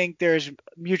 I think there's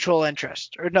mutual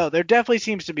interest. Or no, there definitely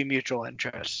seems to be mutual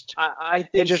interest. I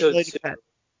think so really too.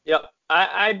 Yep.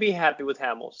 I'd be happy with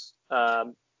Hamels.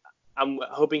 I'm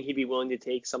hoping he'd be willing to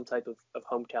take some type of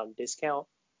hometown discount.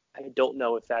 I don't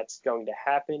know if that's going to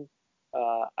happen.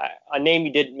 A name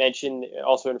you didn't mention,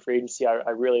 also in free agency,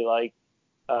 I really like,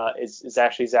 is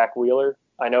actually Zach Wheeler.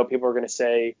 I know people are going to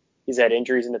say he's had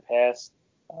injuries in the past.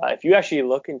 If you actually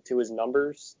look into his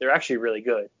numbers, they're actually really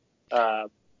good.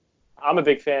 I'm a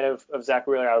big fan of Zach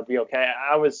Wheeler. I would be okay.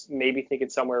 I was maybe thinking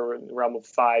somewhere in the realm of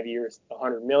 5 years,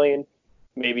 $100 million,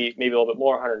 maybe a little bit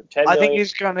more, $110 million. I think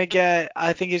he's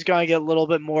going to get a little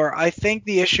bit more. I think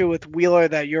the issue with Wheeler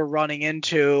that you're running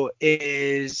into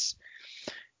is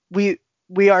we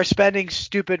are spending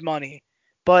stupid money,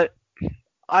 but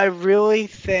I really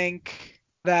think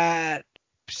that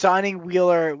signing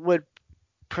Wheeler would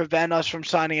prevent us from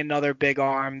signing another big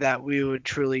arm that we would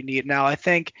truly need. Now, I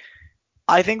think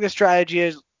the strategy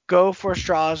is go for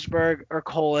Strasburg or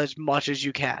Cole as much as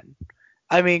you can.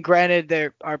 I mean, granted,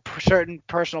 there are certain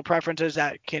personal preferences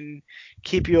that can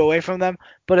keep you away from them,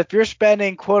 but if you're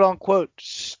spending quote unquote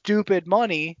stupid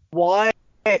money, why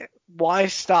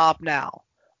stop now?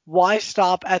 Why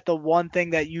stop at the one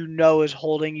thing that you know is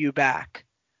holding you back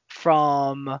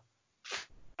from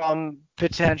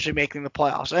potentially making the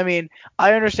playoffs? I mean,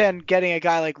 I understand getting a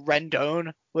guy like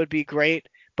Rendon would be great,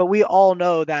 but we all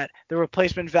know that the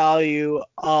replacement value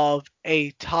of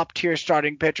a top tier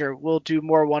starting pitcher will do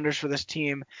more wonders for this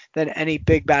team than any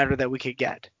big batter that we could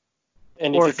get.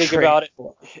 And if you think about it,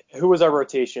 who was our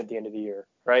rotation at the end of the year,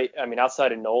 right? I mean,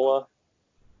 outside of Nola,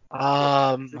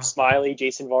 Smiley,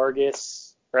 Jason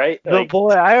Vargas, right?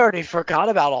 Boy, I already forgot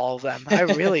about all of them. I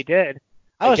really did.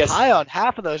 I was high on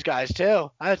half of those guys too.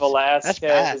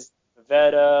 Velasquez,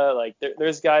 Pivetta, like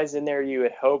there's guys in there you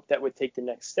would hope that would take the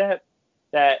next step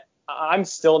that I'm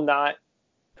still not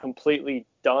completely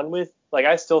done with. Like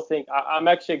I still think I'm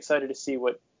actually excited to see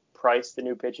what Price, the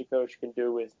new pitching coach, can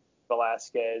do with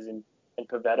Velasquez and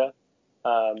Pivetta.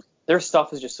 Their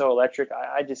stuff is just so electric.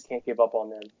 I just can't give up on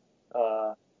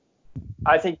them.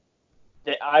 I think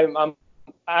that I'm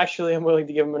willing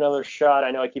to give him another shot.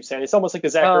 I know I keep saying it's almost like the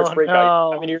Zach Ertz breakout.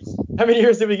 No. How many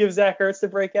years did we give Zach Ertz to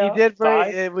break out?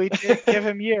 We did give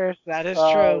him years. That is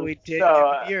true. We did give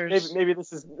him years. Maybe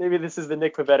this is the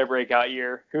Nick Pivetta breakout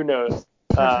year. Who knows?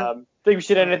 I think we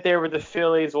should end it there with the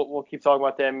Phillies. We'll keep talking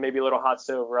about them. Maybe a little hot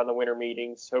stove around the winter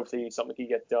meetings. Hopefully something can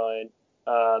get done.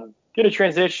 Going to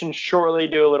transition shortly,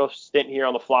 do a little stint here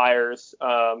on the Flyers.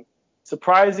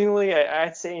 Surprisingly,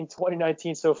 I'd say in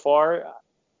 2019 so far,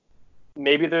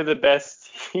 maybe they're the best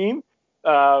team.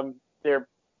 They're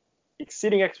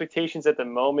exceeding expectations at the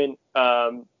moment.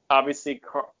 Obviously,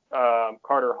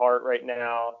 Carter Hart right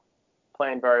now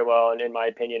playing very well, and in my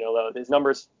opinion, although his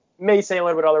numbers may say a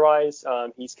little bit otherwise,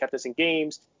 he's kept us in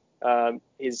games.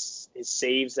 His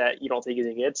saves that you don't think he's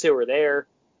going to get to are there.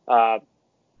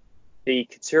 The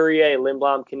Couturier,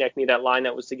 Lindblom, Konechny, that line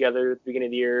that was together at the beginning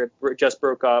of the year just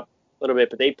broke up a little bit,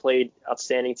 but they played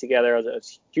outstanding together. I was a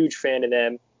huge fan of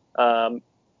them,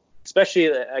 especially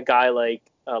a guy like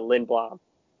Lindblom,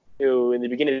 who in the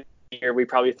beginning of the year we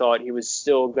probably thought he was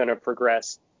still going to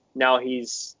progress. Now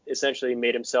he's essentially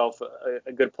made himself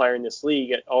a good player in this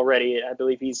league already. I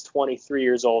believe he's 23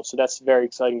 years old, so that's very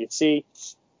exciting to see.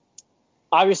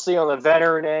 Obviously, on the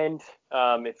veteran end,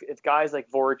 if guys like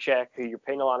Voracek, who you're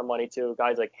paying a lot of money to,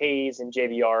 guys like Hayes and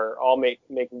JVR all make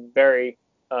very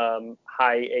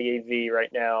high AAV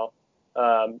right now.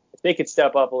 If they could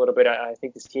step up a little bit, I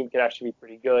think this team could actually be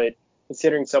pretty good,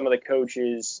 considering some of the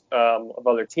coaches of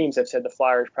other teams have said the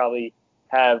Flyers probably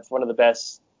have one of the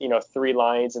best, three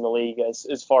lines in the league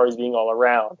as far as being all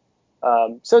around.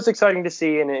 So it's exciting to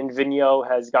see, and Vigneault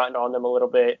has gotten on them a little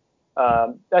bit.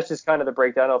 That's just kind of the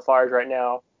breakdown of the Flyers right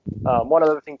now. One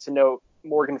other thing to note,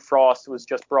 Morgan Frost was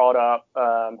just brought up.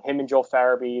 Him and Joel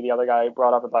Farabee, the other guy,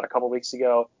 brought up about a couple weeks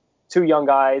ago. Two young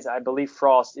guys. I believe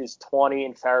Frost is 20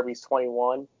 and Farabee's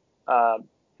 21,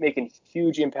 making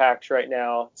huge impacts right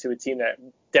now to a team that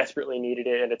desperately needed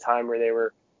it at a time where they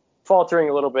were faltering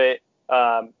a little bit.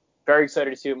 Very excited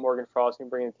to see what Morgan Frost can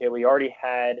bring to the table. He already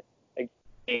had a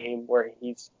game where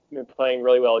he's been playing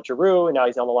really well at Giroux, and now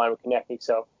he's on the line with Konechny.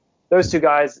 So those two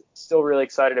guys, still really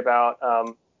excited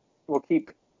about. We'll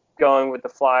keep going with the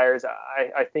Flyers.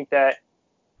 I think that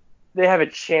they have a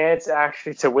chance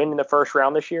actually to win in the first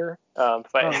round this year.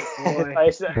 If I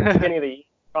said at the beginning of the year,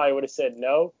 I probably would have said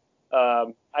no.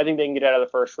 I think they can get out of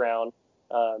the first round.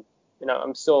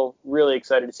 I'm still really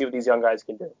excited to see what these young guys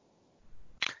can do.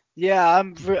 Yeah,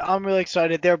 I'm really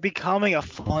excited. They're becoming a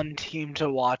fun team to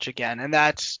watch again, and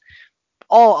that's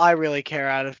all I really care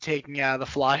out of taking out of the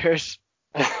Flyers.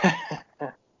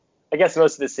 I guess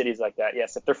most of the cities like that.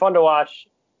 Yes, if they're fun to watch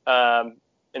and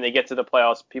they get to the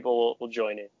playoffs, people will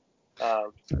join in.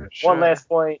 Sure. One last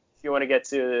point, if you want to get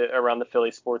to around the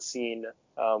Philly sports scene,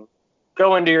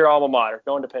 go into your alma mater,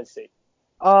 go into Penn State.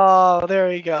 Oh,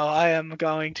 there you go. I am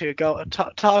going to go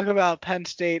talk about Penn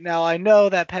State. Now, I know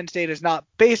that Penn State is not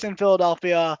based in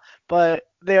Philadelphia, but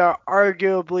they are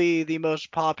arguably the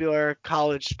most popular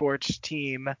college sports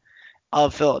team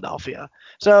of Philadelphia.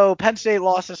 So Penn State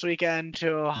lost this weekend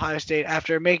to Ohio State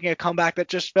after making a comeback that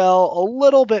just fell a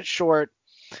little bit short.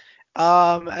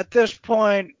 At this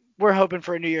point, we're hoping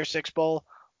for a New Year's Six bowl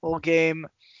game.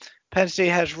 Penn State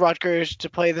has Rutgers to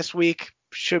play this week.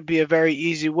 Should be a very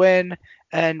easy win.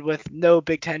 And with no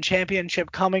Big Ten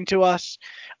championship coming to us,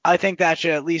 I think that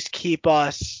should at least keep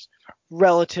us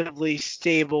relatively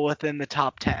stable within the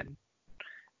top 10.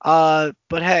 But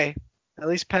hey, at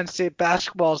least Penn State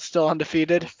basketball is still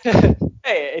undefeated.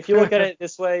 Hey, if you look at it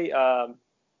this way,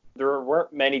 there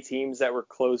weren't many teams that were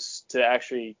close to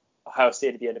actually Ohio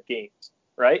State at the end of games.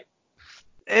 right?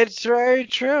 It's very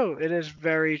true. It is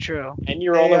very true. And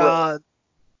you're on the road.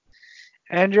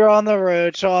 And you're on the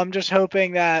road, so I'm just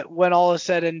hoping that when all is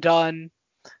said and done,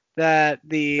 that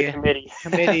The the committee.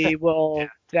 committee will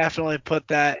definitely put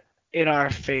that in our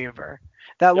favor.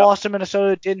 That Yep. loss to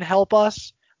Minnesota didn't help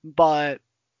us, but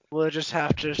we'll just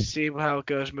have to see how it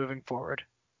goes moving forward.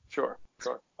 Sure.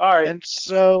 All right. And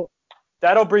so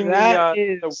that'll bring the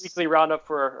is weekly roundup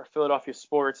for our Philadelphia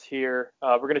sports here.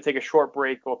 We're going to take a short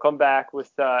break. We'll come back with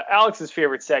Alex's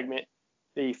favorite segment,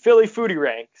 the Philly Foodie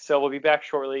Rank. So we'll be back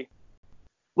shortly.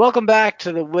 Welcome back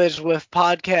to the Wiz With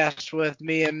podcast with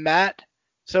me and Matt.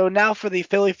 So now for the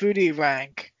Philly Foodie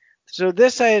Rank. So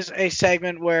this is a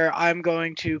segment where I'm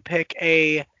going to pick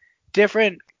a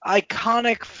different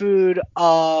iconic food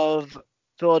of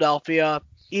Philadelphia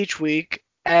each week,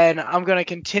 and I'm going to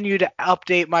continue to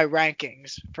update my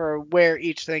rankings for where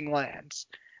each thing lands.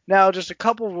 Now, just a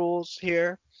couple rules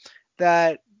here,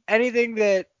 that anything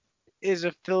that is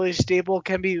a Philly staple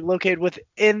can be located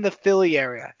within the Philly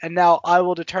area, and now I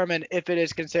will determine if it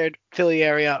is considered Philly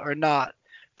area or not.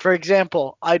 For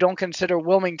example, I don't consider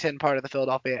Wilmington part of the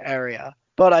Philadelphia area,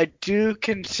 but I do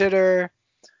consider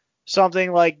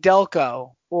something like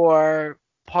Delco or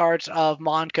parts of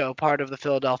Montco part of the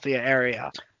Philadelphia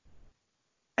area.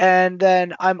 And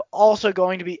then I'm also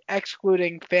going to be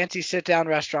excluding fancy sit-down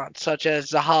restaurants such as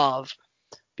Zahav,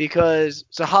 because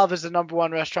Zahav is the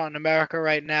 #1 restaurant in America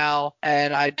right now,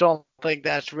 and I don't think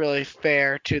that's really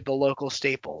fair to the local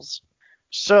staples.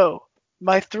 So,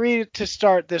 my 3 to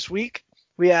start this week,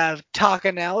 we have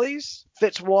Tacanelli's,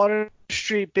 Fitzwater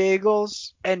Street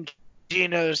Bagels, and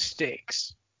Gino's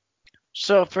Steaks.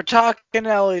 So, for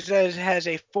Tacanelli's, it has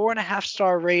a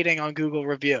 4.5-star rating on Google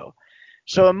Review.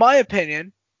 So, in my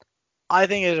opinion, I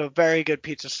think it is a very good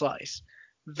pizza slice.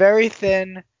 Very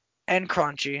thin and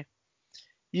crunchy.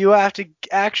 You have to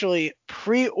actually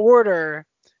pre-order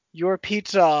your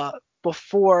pizza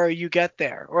before you get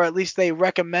there, or at least they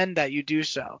recommend that you do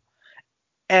so.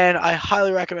 And I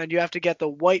highly recommend you have to get the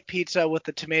white pizza with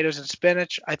the tomatoes and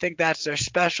spinach. I think that's their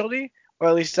specialty, or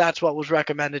at least that's what was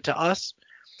recommended to us.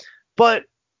 But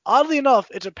oddly enough,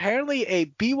 it's apparently a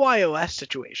BYOS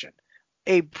situation,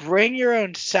 a bring your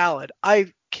own salad.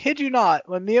 I kid you not,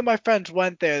 when me and my friends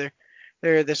went there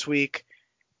this week,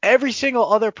 every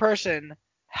single other person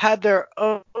had their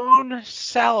own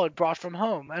salad brought from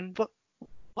home. And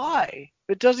why?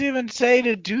 It doesn't even say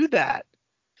to do that.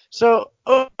 So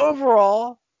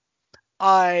overall,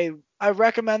 I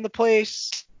recommend the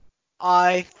place.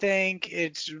 I think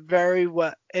it's very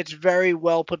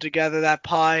well put together, that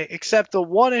pie. Except the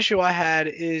one issue I had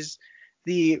is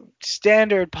the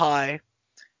standard pie.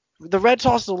 The red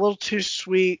sauce is a little too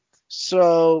sweet,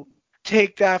 so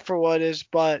take that for what it is,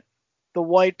 but the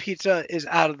white pizza is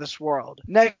out of this world.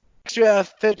 Next, we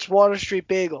have Fitzwater Street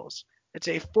Bagels. It's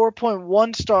a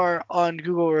 4.1 star on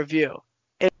Google Review.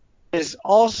 It is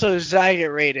also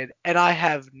Zagat rated, and I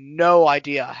have no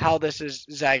idea how this is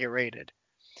Zagat rated.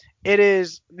 It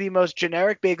is the most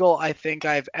generic bagel I think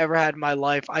I've ever had in my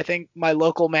life. I think my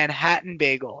local Manhattan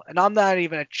bagel, and I'm not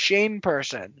even a chain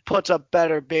person, puts up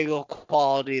better bagel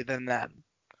quality than them.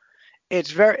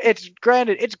 It's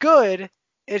granted, it's good.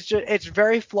 It's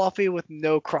very fluffy with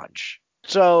no crunch.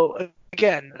 So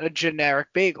again, a generic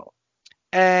bagel.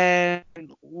 And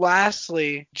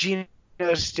lastly, Gino's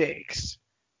Steaks.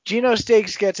 Gino's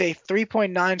Steaks gets a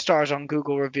 3.9 stars on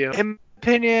Google Review. In my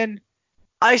opinion,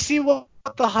 I see what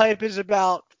the hype is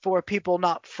about for people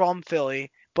not from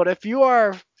Philly, but if you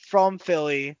are from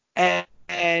Philly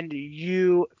and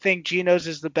you think Gino's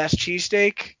is the best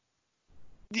cheesesteak,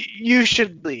 you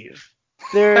should leave.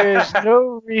 There is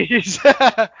no reason.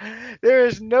 There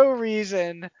is no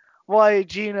reason why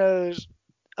Gino's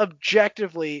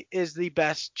objectively is the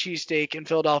best cheesesteak in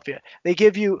Philadelphia. They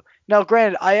give you, now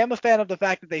granted, I am a fan of the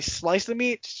fact that they slice the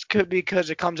meat because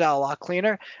it comes out a lot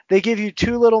cleaner. They give you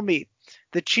too little meat.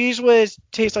 The Cheese Whiz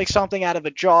tastes like something out of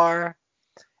a jar,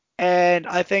 and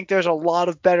I think there's a lot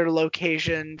of better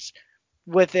locations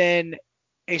within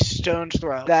a stone's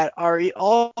throw that are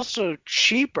also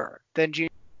cheaper than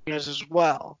Gino's as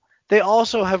well. They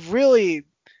also have really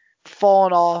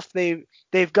fallen off. They've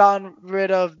gotten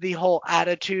rid of the whole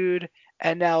attitude,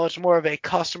 and now it's more of a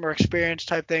customer experience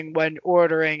type thing. When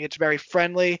ordering, it's very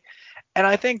friendly, and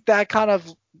I think that kind of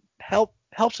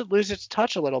helps it lose its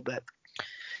touch a little bit.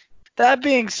 That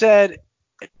being said,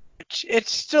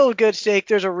 it's still a good steak.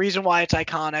 There's a reason why it's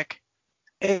iconic.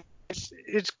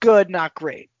 It's good, not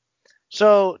great.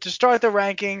 So to start the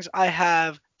rankings, I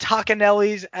have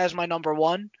Tacanelli's as my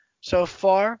 #1 so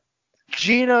far.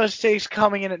 Gino's Steaks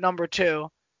coming in at #2,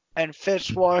 and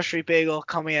Fitzwater Street Bagel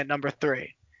coming at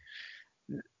 #3.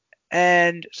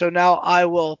 And so now I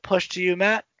will push to you,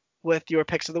 Matt, with your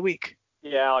picks of the week.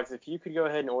 Yeah, Alex, if you could go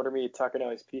ahead and order me a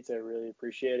Tuccanelli's pizza, I really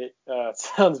appreciate it. It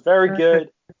sounds very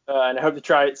good, and I hope to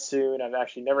try it soon. I've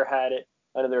actually never had it.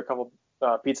 I know there are a couple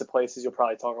pizza places you'll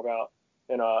probably talk about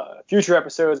in future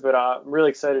episodes, but I'm really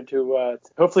excited to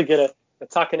hopefully get a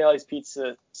Tuccanelli's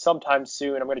pizza sometime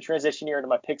soon. I'm going to transition here into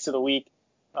my picks of the week.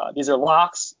 These are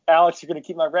locks. Alex, you're going to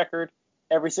keep my record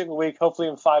every single week. Hopefully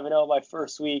I'm 5-0 my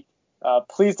first week.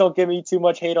 Please don't give me too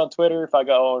much hate on Twitter if I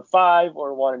go 0-5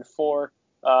 or 1-4.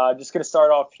 Just going to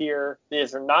start off here.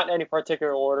 These are not in any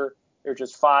particular order. They're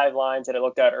just 5 lines that I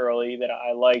looked at early that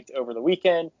I liked over the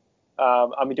weekend.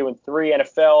 I'm doing 3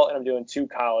 NFL and I'm doing 2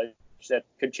 college. That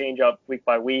could change up week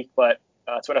by week, but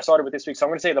that's what I started with this week. So I'm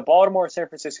going to say the Baltimore-San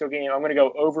Francisco game, I'm going to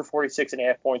go over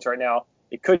 46.5 points right now.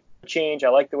 It could change. I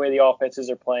like the way the offenses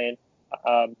are playing.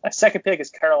 My second pick is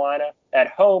Carolina at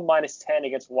home -10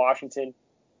 against Washington.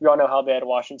 We all know how bad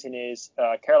Washington is.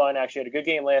 Carolina actually had a good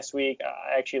game last week.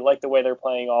 I actually like the way they're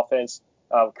playing offense.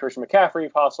 Christian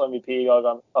McCaffrey, possible MVP,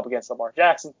 up against Lamar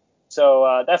Jackson.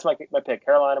 So that's my pick,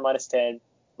 Carolina -10.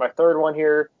 My third one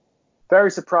here,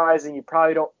 very surprising. You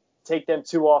probably don't take them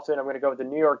too often. I'm going to go with the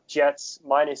New York Jets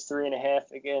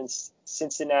 -3.5 against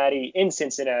Cincinnati in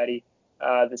Cincinnati.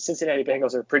 The Cincinnati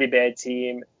Bengals are a pretty bad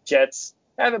team. Jets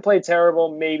haven't played terrible,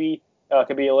 maybe.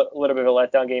 Could be a little bit of a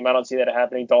letdown game. I don't see that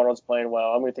happening. Donald's playing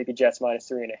well. I'm going to take the Jets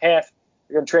 -3.5.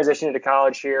 We're going to transition into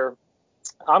college here.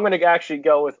 I'm going to actually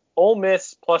go with Ole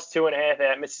Miss +2.5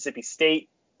 at Mississippi State.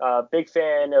 Big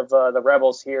fan of the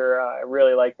Rebels here. I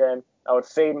really like them. I would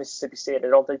fade Mississippi State. I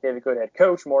don't think they have a good head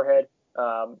coach, Moorhead.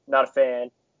 Not a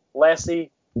fan. Lastly,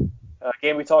 a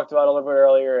game we talked about a little bit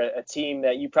earlier, a team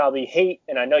that you probably hate,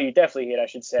 and I know you definitely hate, I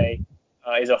should say,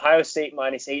 is Ohio State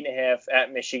 -8.5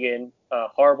 at Michigan.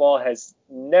 Harbaugh has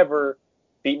never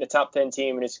beaten a top 10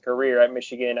 team in his career at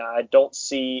Michigan. I don't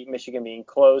see Michigan being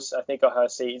close. I think Ohio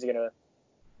State is going to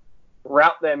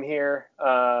rout them here.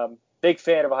 Big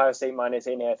fan of Ohio State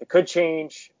 -8.5. It could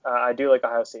change. I do like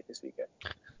Ohio State this weekend.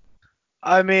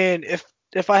 I mean,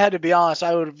 if I had to be honest,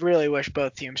 I would really wish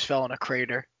both teams fell in a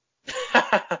crater.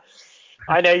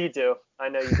 I know you do.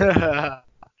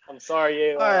 I'm sorry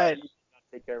you. All right. You did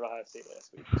not take care of Ohio State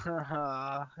last week.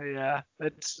 Yeah,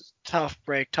 it's tough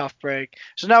break.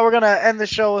 So now we're gonna end the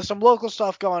show with some local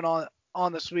stuff going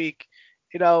on this week.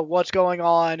 You know what's going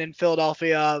on in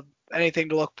Philadelphia. Anything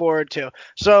to look forward to.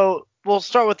 So we'll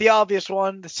start with the obvious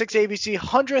one: the 6 ABC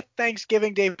 100th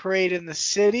Thanksgiving Day Parade in the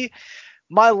city.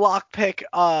 My lock pick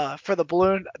for the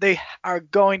balloon, they are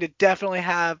going to definitely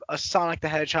have a Sonic the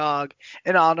Hedgehog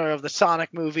in honor of the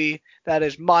Sonic movie. That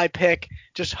is my pick.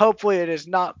 Just hopefully it is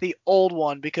not the old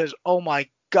one because, oh my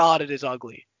God, it is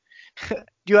ugly. Do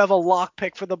you have a lock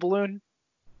pick for the balloon?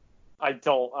 I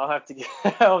don't. I'll have to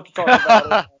talk about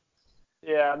it.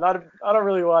 Yeah, I don't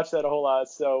really watch that a whole lot,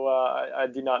 so I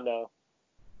do not know.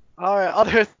 All right,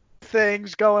 other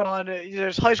things going on.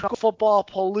 There's high school football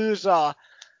palooza.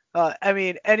 I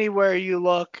mean, anywhere you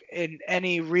look in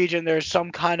any region, there's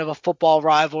some kind of a football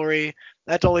rivalry.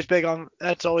 That's always big.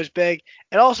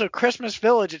 And also, Christmas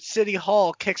Village at City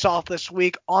Hall kicks off this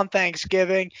week on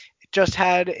Thanksgiving. It just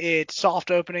had its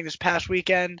soft opening this past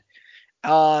weekend.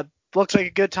 Looks like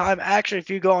a good time. Actually, if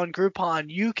you go on Groupon,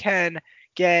 you can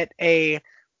get a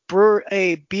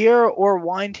beer or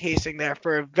wine tasting there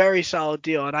for a very solid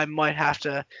deal. And I might have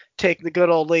to take the good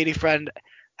old lady friend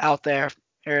out there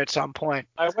here at some point.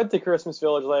 I went to Christmas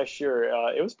Village last year.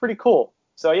 It was pretty cool.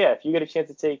 So yeah, if you get a chance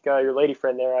to take your lady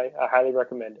friend there, I highly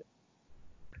recommend it.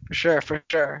 For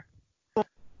sure. All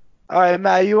right,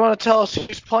 Matt, you want to tell us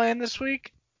who's playing this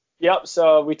week? Yep.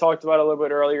 So we talked about it a little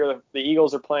bit earlier. The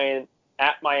Eagles are playing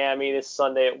at Miami this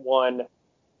Sunday at 1.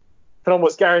 Can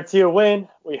almost guarantee a win.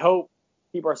 We hope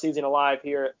keep our season alive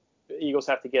here. The Eagles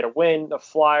have to get a win. The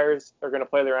Flyers are going to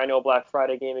play their annual Black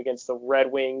Friday game against the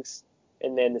Red Wings.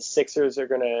 And then the Sixers are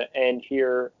going to end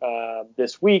here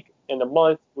this week in the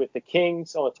month with the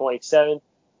Kings on the 27th,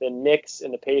 the Knicks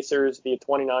and the Pacers the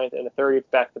 29th and the 30th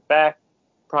back-to-back.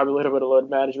 Probably a little bit of load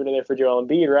management in there for Joel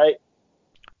Embiid, right?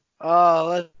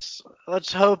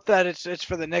 Let's hope that it's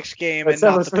for the Knicks game and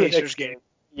not the Pacers game.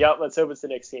 Yep, let's hope it's the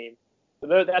Knicks game.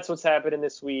 So that's what's happening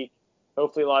this week.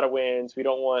 Hopefully a lot of wins. We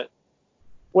don't want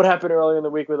what happened earlier in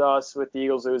the week with us, with the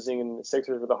Eagles losing and the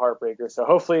Sixers with a heartbreaker. So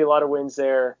hopefully a lot of wins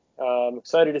there.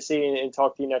 Excited to see and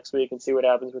talk to you next week and see what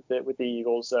happens with the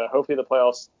Eagles. Hopefully the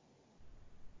playoffs.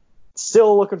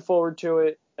 Still looking forward to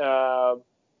it.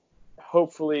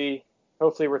 Hopefully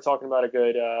we're talking about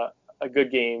a good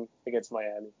game against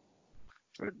Miami.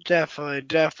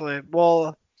 Definitely.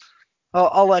 Well,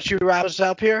 I'll let you wrap us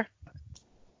up here.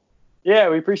 Yeah,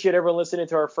 we appreciate everyone listening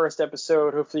to our first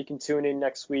episode. Hopefully you can tune in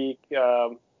next week,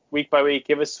 week by week.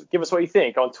 Give us what you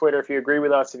think on Twitter. If you agree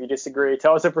with us, if you disagree,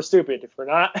 tell us if we're stupid. If we're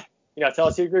not, tell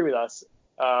us you agree with us.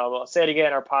 I'll say it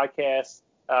again. Our podcast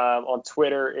on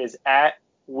Twitter is at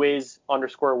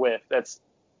 @Wiz_Whiff. That's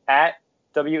at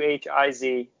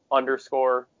WHIZ_WHIFF.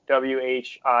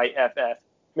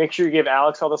 Make sure you give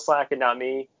Alex all the slack and not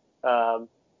me.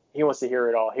 He wants to hear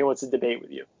it all. He wants to debate with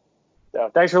you. So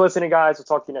thanks for listening, guys. We'll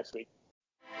talk to you next week.